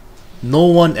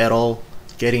one at all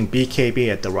getting BKB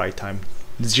at the right time.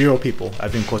 0 people.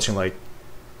 I've been coaching like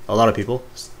a lot of people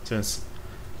since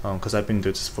because I've been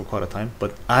doing this for quite a time,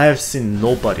 but I have seen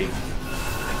nobody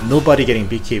getting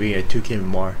BKB at 2k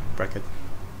more bracket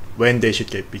when they should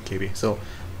get BKB. So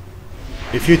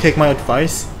if you take my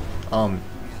advice,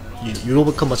 you will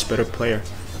become much better player.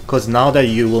 Because now that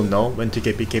you will know when to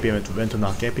get BKB and when to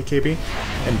not get BKB,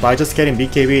 and by just getting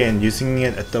BKB and using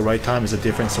it at the right time is a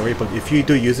different story. But if you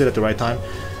do use it at the right time,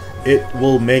 it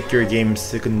will make your game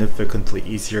significantly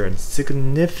easier and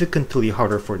significantly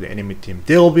harder for the enemy team.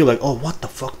 They'll be like, oh, what the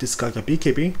fuck, this guy got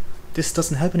BKB? This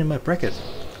doesn't happen in my bracket.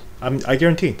 I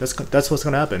guarantee that's what's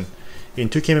gonna happen. In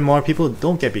 2K people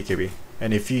don't get BKB,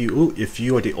 and if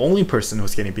you are the only person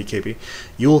who's getting BKB,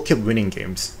 you will keep winning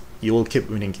games. You will keep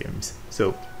winning games.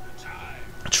 So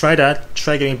try that.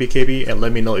 Try getting BKB and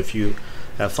let me know if you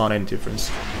have found any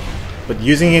difference. But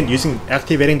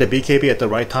activating the BKB at the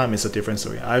right time is a different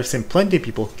story. I've seen plenty of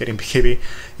people getting BKB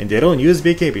and they don't use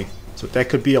BKB, so that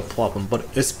could be a problem. But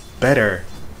it's better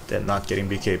than not getting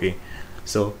BKB.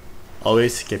 So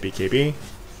always get BKB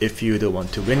if you do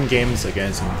want to win games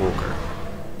against Invoker.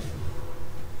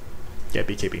 Get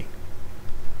BKB.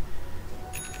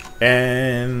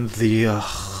 And the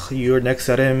your next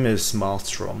item is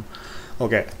Maelstrom.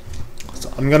 Okay,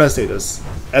 so I'm gonna say this.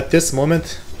 At this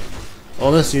moment,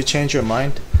 unless you change your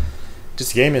mind,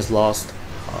 this game is lost.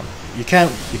 You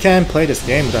can't play this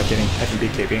game without having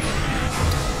BKB.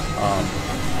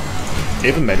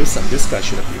 Even Medicine, this guy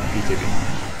should have BKB.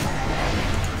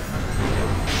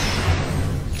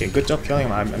 Okay, good job killing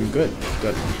him. I'm good.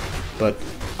 But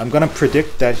I'm gonna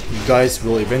predict that you guys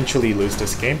will eventually lose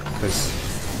this game because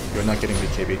you're not getting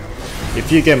BKB.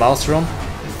 If you get Maelstrom,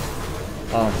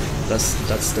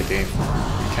 that's the game.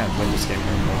 You can't win this game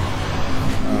anymore.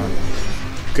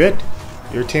 Good.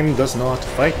 Your team does know how to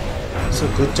fight. So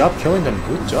good job killing them.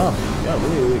 Good job. Yeah,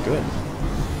 really good.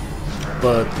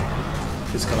 But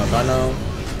it's gonna die now,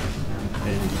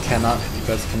 and you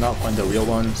guys cannot find the real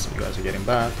one. So you guys are getting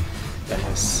back. That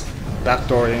is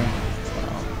backdooring.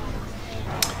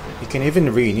 You can even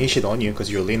reinitiate on you because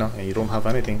you're Lina and you don't have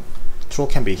anything. Troll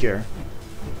can be here.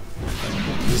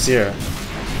 He's here.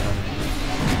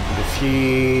 If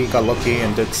he got lucky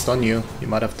and did stun you, you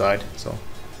might have died. So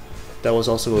that was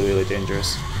also really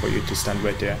dangerous for you to stand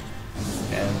right there.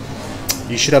 And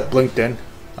you should have blinked in.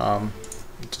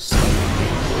 Just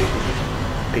really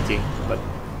picky. But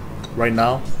right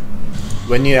now,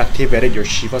 when you activated your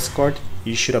Shiva's card,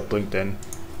 you should have blinked in.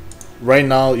 Right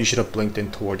now, you should have blinked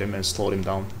in toward him and slowed him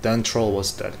down. Then Troll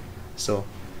was dead. So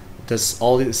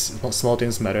all these small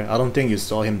things matter. I don't think you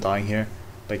saw him dying here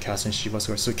by casting Shiva's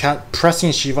card. So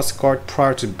pressing Shiva's card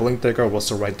prior to blink dagger was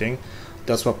the right thing.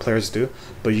 That's what players do.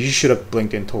 But you should have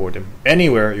blinked in toward him.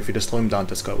 Anywhere, if you just slow him down,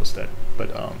 this guy was dead. But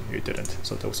you didn't.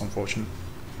 So that was unfortunate.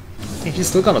 I think he's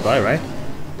still gonna die, right?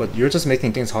 But you're just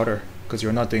making things harder because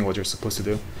you're not doing what you're supposed to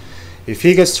do. If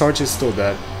he gets charged, he's still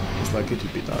dead. He's likely to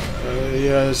be dead.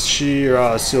 Yes,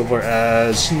 Shira, Silver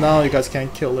Edge. Now you guys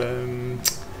can't kill him.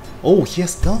 Oh, he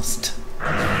has dust.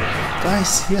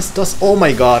 Guys, he has dust. Oh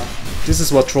my god. This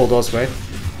is what Troll does, right?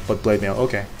 But Blade Mail,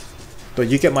 okay. But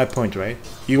you get my point, right?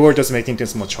 You were just making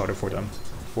things much harder for them.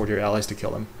 For your allies to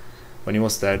kill him. When he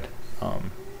was dead.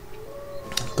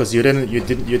 Because you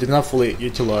did not fully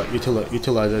utilize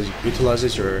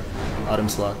your item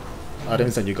slot.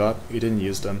 Items that you got, you didn't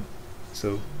use them.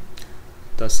 So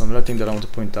that's another thing that I want to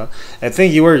point out. I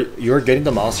think you were getting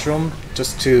the Maelstrom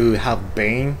just to have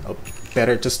Bane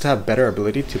just to have better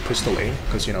ability to push the lane,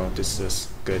 because you know this is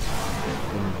good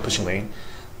in pushing lane.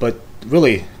 But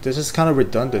really, this is kind of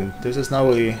redundant. This is not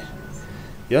really.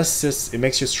 Yes, it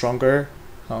makes you stronger.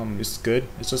 It's good.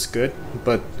 It's just good,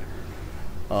 but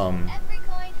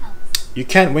you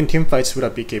can't win team fights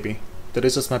without BKB. That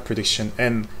is just my prediction,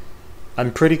 and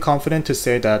I'm pretty confident to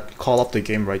say that call up the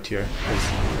game right here.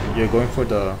 You're going for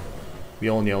the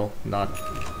Mjolnir, not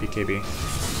BKB,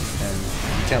 and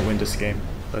you can't win this game.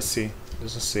 Let's see.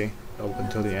 Let's just see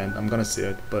until the end. I'm gonna see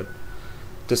it, but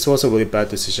this was a really bad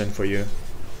decision for you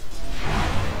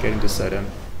getting this item.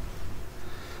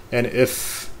 And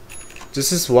if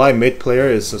this is why mid player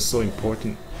is so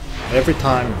important. Every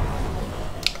time,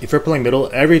 if you're playing middle,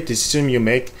 every decision you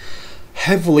make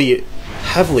heavily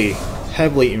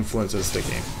influences the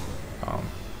game.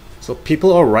 So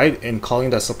people are right in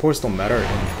calling that supports don't matter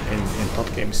in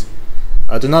top games.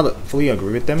 I do not fully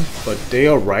agree with them, but they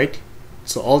are right.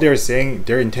 So all they're saying,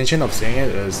 their intention of saying it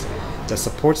is that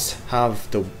supports have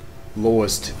the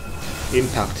lowest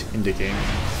impact in the game,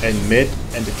 and mid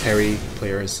and the carry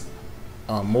players,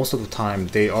 most of the time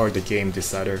they are the game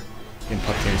decider in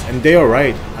top games, and they are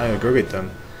right. I agree with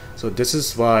them. So this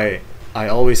is why I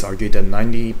always argue that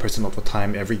 90% of the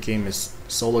time every game is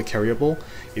solo carryable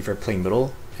if you're playing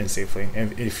middle and safely,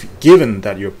 and if given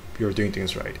that you're doing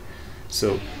things right.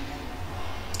 So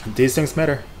these things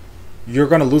matter. You're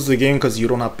gonna lose the game because you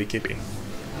don't have BKB.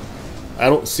 I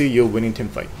don't see you winning team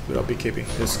fight without BKB.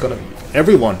 It's gonna be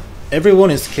everyone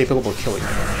everyone is capable of killing you.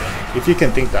 If you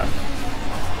can think that.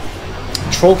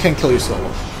 Troll can kill you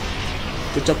solo.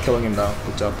 Good job killing him now.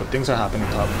 Good job. But things are happening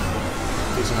top.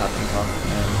 Things are happening top.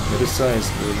 And Medusa is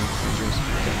really dangerous.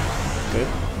 Okay.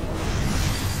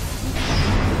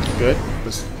 Good.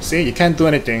 But see, you can't do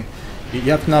anything. You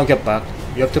have to now get back.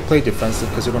 You have to play defensive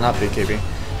because you don't have BKB.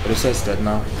 Medusa is dead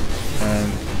now.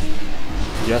 And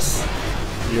yes,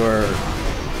 your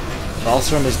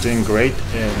Valsarm is doing great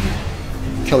in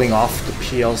killing off the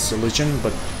PL solution,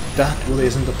 but that really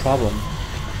isn't the problem.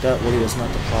 That really is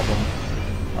not the problem.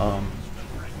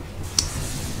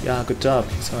 Yeah, good job.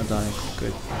 He's gonna die.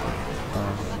 Good.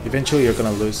 Eventually you're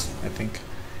gonna lose, I think.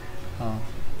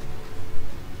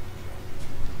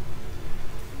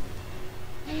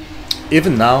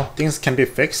 Even now, things can be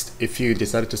fixed if you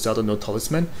decided to sell the no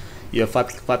talisman. You have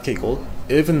 5k gold.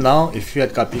 Even now, if you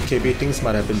had got BKB, things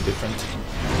might have been different.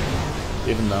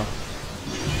 Even now.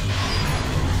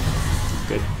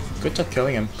 Good. Good job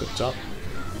killing him. Good job.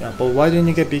 Yeah, but why didn't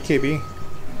you get BKB?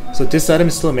 So this item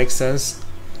still makes sense.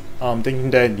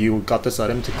 Thinking that you got this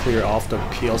item to clear off the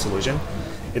PL solution.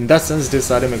 In that sense,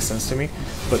 this item makes sense to me.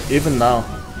 But even now,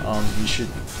 you should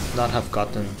not have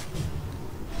gotten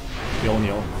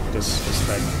Yonio this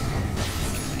time.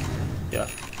 Yeah.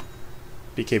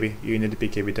 BKB. You need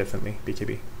BKB, definitely.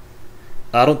 BKB.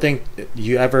 I don't think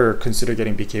you ever consider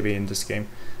getting BKB in this game.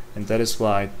 And that is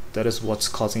why, that is what's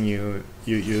causing you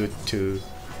to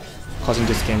causing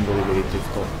this game really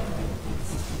difficult.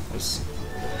 Yes.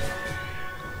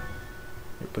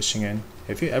 You're pushing in.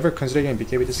 Have you ever considered getting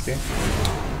BKB this game?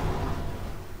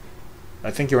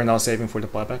 I think you are now saving for the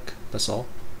buyback. That's all.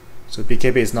 So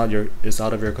BKB is not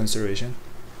out of your consideration.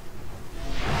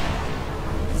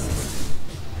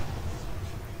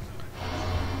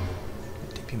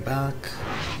 Dipping back.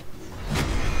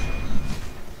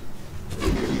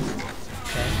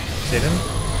 Okay, save him.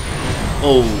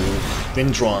 Oh,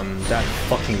 Windrun, that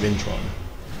fucking Windrun.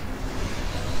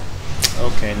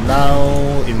 Okay,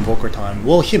 now Invoker time.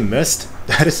 Well, he missed.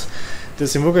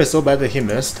 This Invoker is so bad that he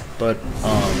missed, but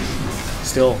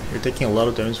still, you're taking a lot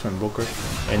of damage from Invoker.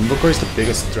 And Invoker is the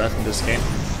biggest threat in this game.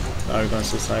 Now you're gonna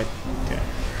suicide. Okay.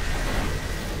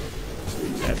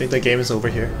 I think the game is over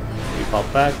here. You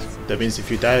pop back. That means if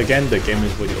you die again, the game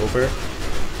is really over.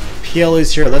 PL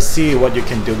is here. Let's see what you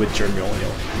can do with your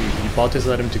Mjolnir. You bought this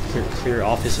item to clear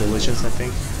off his illusions, I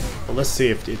think. But let's see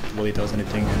if it really does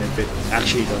anything and if it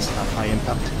actually does have high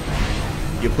impact.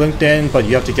 You blinked in, but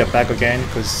you have to get back again,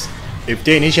 because if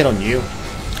they initiate on you,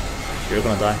 you're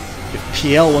gonna die. If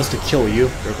PL wants to kill you,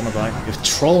 you're gonna die. If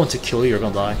Troll wants to kill you, you're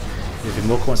gonna die. If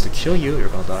Invoker wants to kill you, you're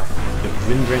gonna die. If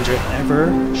Wind Ranger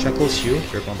ever shackles you,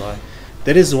 you're gonna die.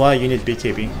 That is why you need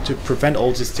BKB, to prevent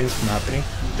all these things from happening.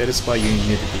 That is why you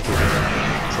need BKB.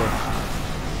 So,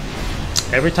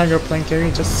 every time you're playing carry,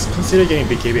 just consider getting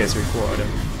BKB as your core item.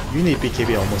 You need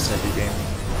BKB almost every game,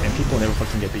 and people never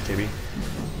fucking get BKB.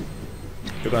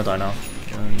 You're gonna die now.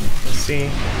 Let's see.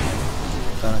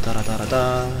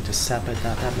 Just sap it,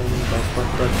 that happened,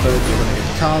 but you're gonna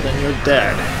get caught and you're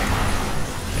dead.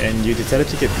 And you decided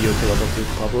to get BOT level 2,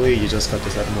 probably you just got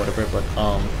this item, whatever, but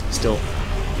still.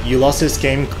 You lost this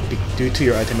game due to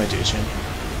your itemization,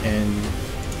 and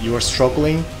you are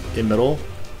struggling in middle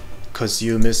because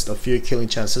you missed a few killing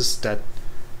chances that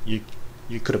you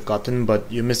could have gotten, but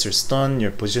you missed your stun, your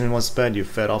position was bad, you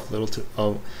fed off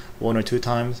little one or two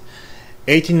times.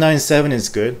 1897 is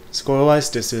good. Score wise,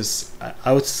 this is,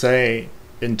 I would say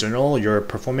in general you're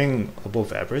performing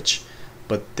above average,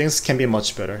 but things can be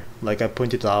much better. Like I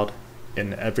pointed out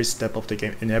in every step of the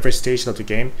game, in every stage of the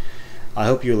game. I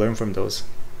hope you learn from those.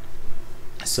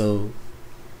 So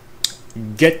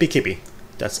get BKB.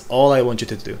 That's all I want you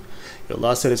to do. Your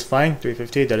last set is fine,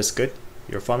 350, that is good.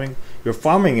 Your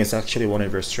farming is actually one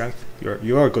of your strengths.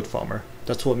 You are a good farmer.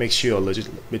 That's what makes you a legit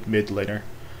mid laner.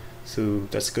 So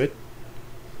that's good.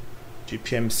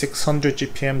 GPM 600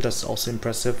 GPM, that's also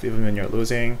impressive even when you're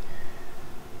losing.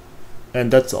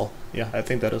 And that's all. Yeah, I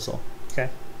think that is all. Okay.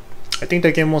 I think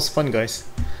the game was fun, guys.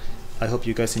 I hope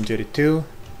you guys enjoyed it too.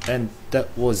 And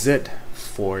that was it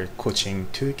for coaching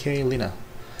 2K Lina.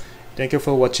 Thank you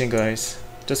for watching, guys.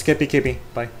 Just get BKB.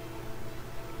 Bye.